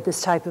for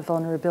this type of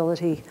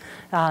vulnerability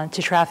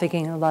to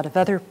trafficking and a lot of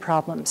other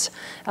problems.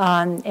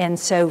 And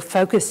so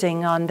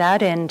focusing on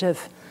that end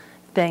of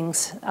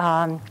things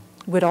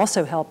would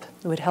also help.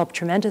 It would help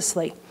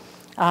tremendously.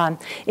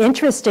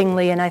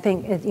 Interestingly, and I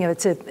think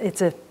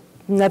it's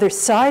another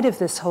side of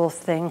this whole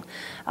thing,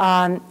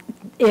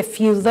 if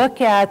you look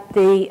at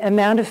the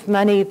amount of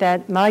money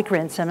that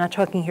migrants, I'm not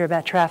talking here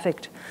about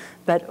trafficked,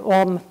 but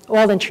all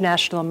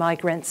international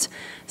migrants,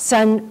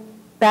 send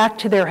back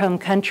to their home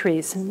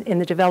countries in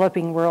the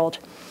developing world.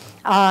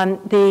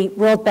 The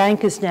World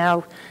Bank is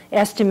now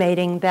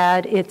estimating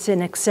that it's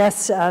in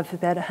excess of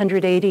about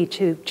 $180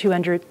 to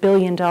 $200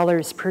 billion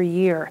per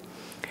year.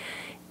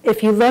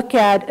 If you look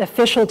at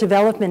official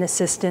development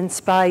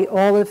assistance by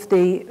all of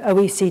the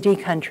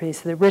OECD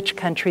countries, the rich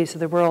countries of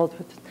the world,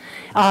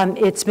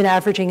 it's been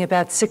averaging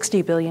about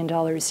 $60 billion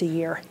a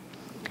year.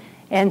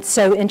 And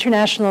so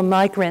international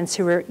migrants,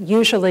 who are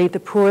usually the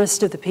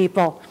poorest of the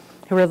people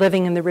who are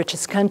living in the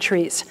richest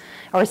countries,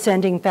 are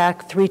sending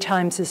back 3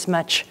 times as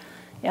much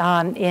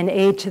in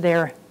aid to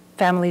their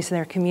families and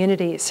their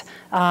communities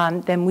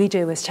than we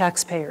do as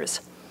taxpayers.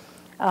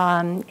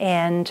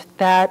 And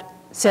that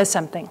says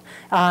something.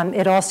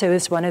 It also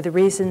is one of the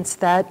reasons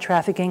that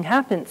trafficking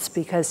happens,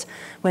 because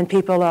when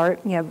people are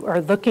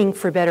looking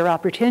for better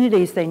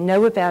opportunities, they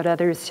know about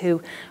others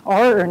who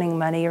are earning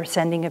money or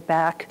sending it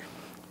back.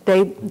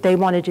 They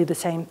want to do the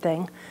same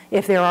thing.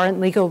 If there aren't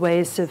legal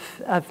ways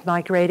of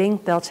migrating,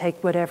 they'll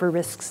take whatever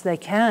risks they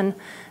can.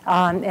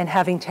 And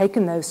having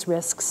taken those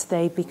risks,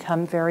 they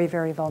become very,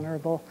 very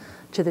vulnerable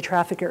to the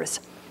traffickers.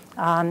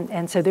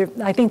 And so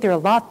I think there are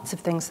lots of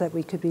things that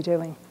we could be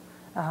doing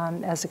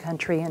as a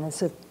country and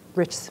as a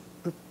rich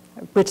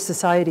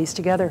societies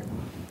together.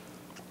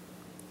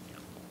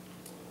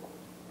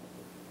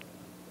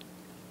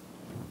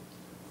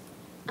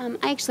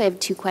 I actually have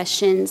 2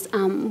 questions.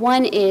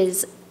 One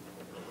is,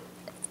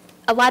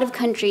 a lot of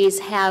countries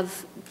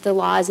have the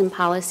laws and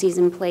policies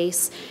in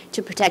place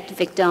to protect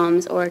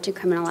victims or to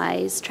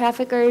criminalize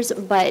traffickers,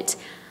 but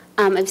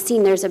I've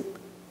seen there's a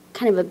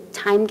kind of a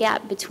time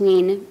gap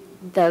between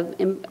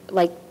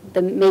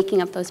the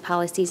making of those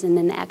policies and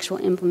then the actual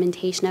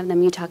implementation of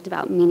them. You talked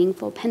about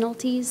meaningful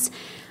penalties.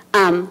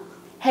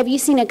 Have you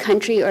seen a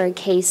country or a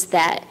case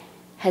that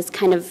has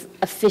kind of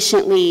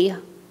efficiently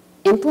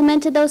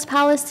implemented those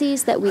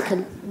policies that we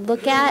could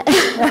look at?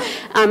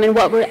 And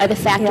what are the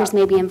factors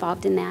maybe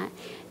involved in that?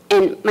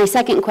 And my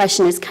second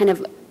question is kind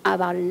of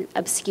about an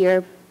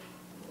obscure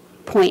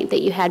point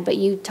that you had, but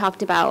you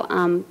talked about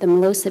the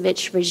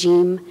Milosevic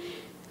regime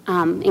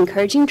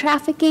encouraging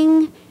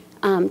trafficking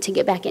to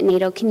get back at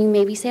NATO. Can you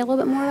maybe say a little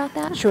bit more about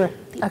that? Sure.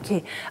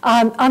 Okay.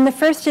 On the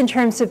first, in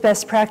terms of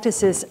best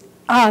practices,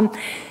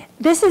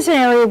 this is an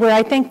area where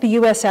I think the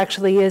U.S.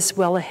 actually is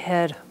well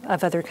ahead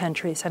of other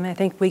countries. I mean, I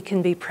think we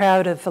can be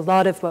proud of a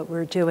lot of what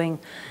we're doing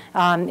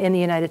in the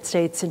United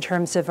States in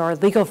terms of our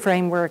legal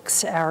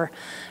frameworks, our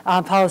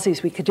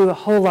policies. We could do a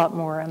whole lot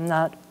more. I'm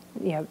not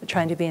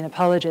trying to be an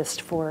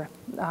apologist for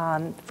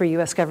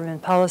U.S.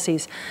 government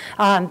policies,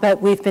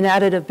 but we've been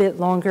at it a bit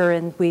longer,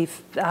 and we've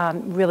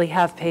really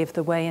have paved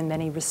the way in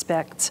many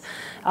respects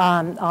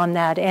on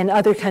that. And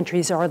other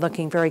countries are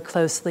looking very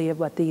closely at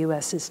what the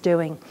U.S. is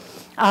doing.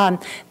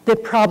 The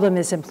problem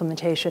is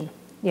implementation.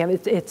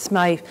 It's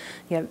my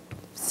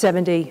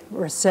 70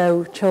 or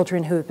so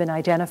children who have been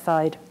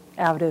identified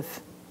out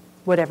of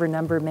whatever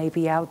number may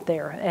be out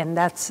there, and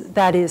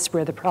that is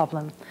where the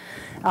problem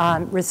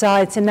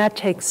resides, and that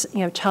takes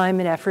time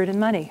and effort and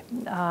money,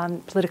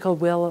 political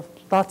will,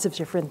 lots of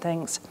different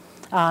things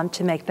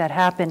to make that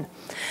happen.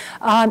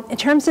 In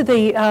terms of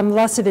the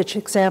Milosevic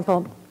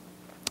example,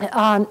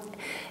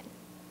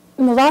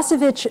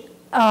 Milosevic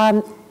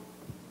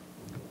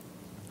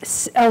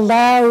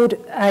allowed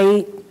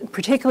a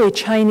particularly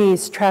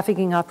Chinese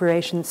trafficking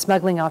operation,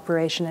 smuggling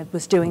operation, it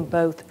was doing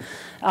both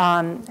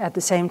at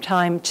the same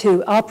time,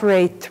 to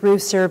operate through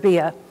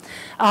Serbia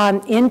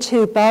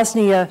into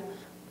Bosnia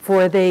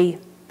for the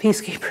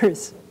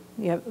peacekeepers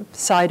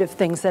side of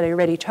things that I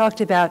already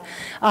talked about,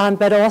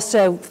 but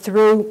also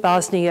through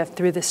Bosnia,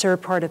 through the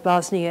Serb part of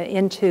Bosnia,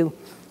 into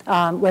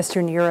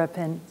Western Europe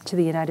and to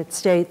the United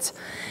States.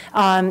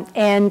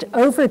 And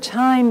over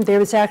time, there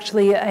was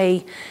actually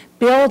a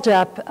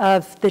buildup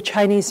of the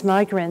Chinese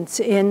migrants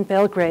in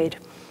Belgrade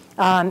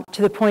to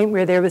the point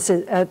where there was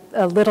a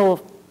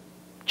little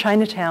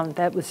Chinatown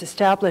that was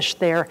established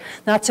there.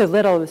 Not so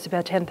little, it was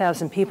about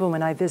 10,000 people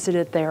when I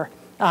visited there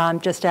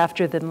just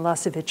after the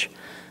Milosevic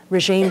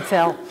regime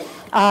fell.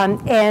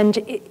 And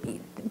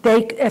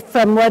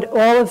from what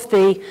all of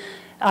the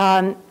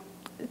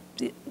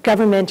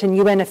government and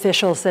UN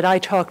officials that I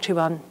talked to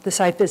on the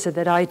site visit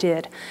that I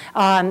did,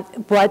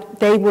 what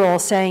they were all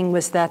saying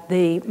was that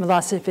the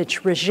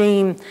Milosevic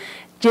regime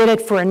did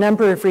it for a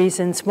number of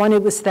reasons. One,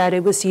 it was that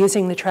it was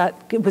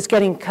it was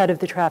getting cut of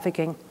the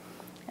trafficking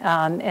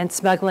and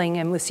smuggling,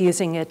 and was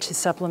using it to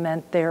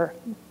supplement their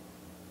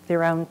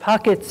own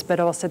pockets, but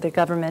also the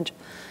government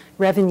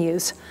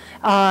revenues.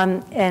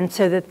 And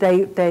so that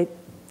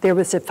there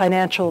was a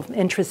financial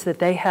interest that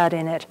they had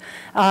in it.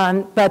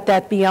 But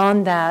that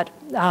beyond that,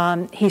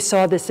 he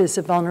saw this as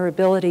a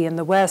vulnerability in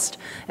the West,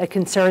 a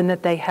concern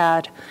that they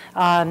had,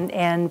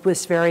 and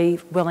was very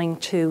willing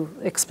to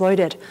exploit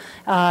it.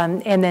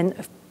 And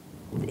then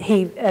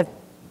he, at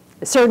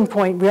a certain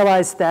point,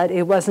 realized that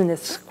it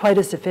wasn't quite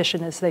as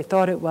efficient as they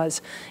thought it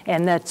was,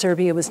 and that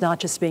Serbia was not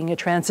just being a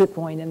transit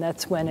point, and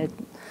that's when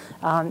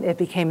it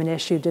became an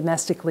issue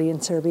domestically in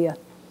Serbia.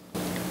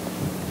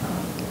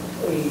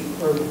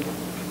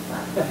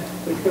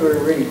 We were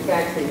really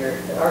taxing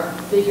our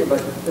speaker, but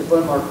there's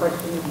one more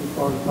question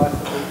before we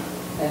possibly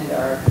end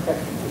our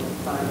technical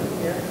time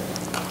here.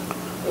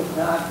 If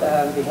not,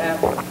 on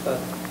behalf of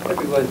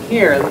everyone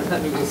here,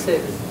 let me just say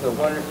this is a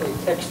wonderfully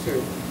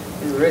textured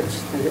and rich.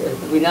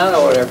 We now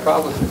know what our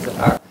problems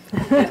are.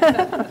 It's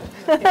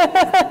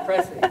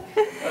depressing,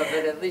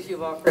 but at least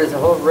you've offered us a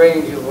whole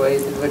range of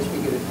ways in which we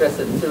can address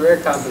it. It's a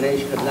rare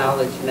combination of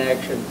knowledge and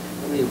action,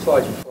 and we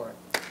applaud you for it.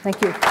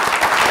 Thank you.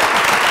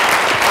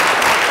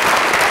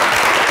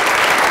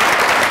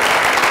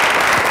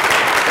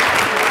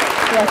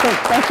 Yeah,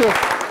 thank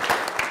you.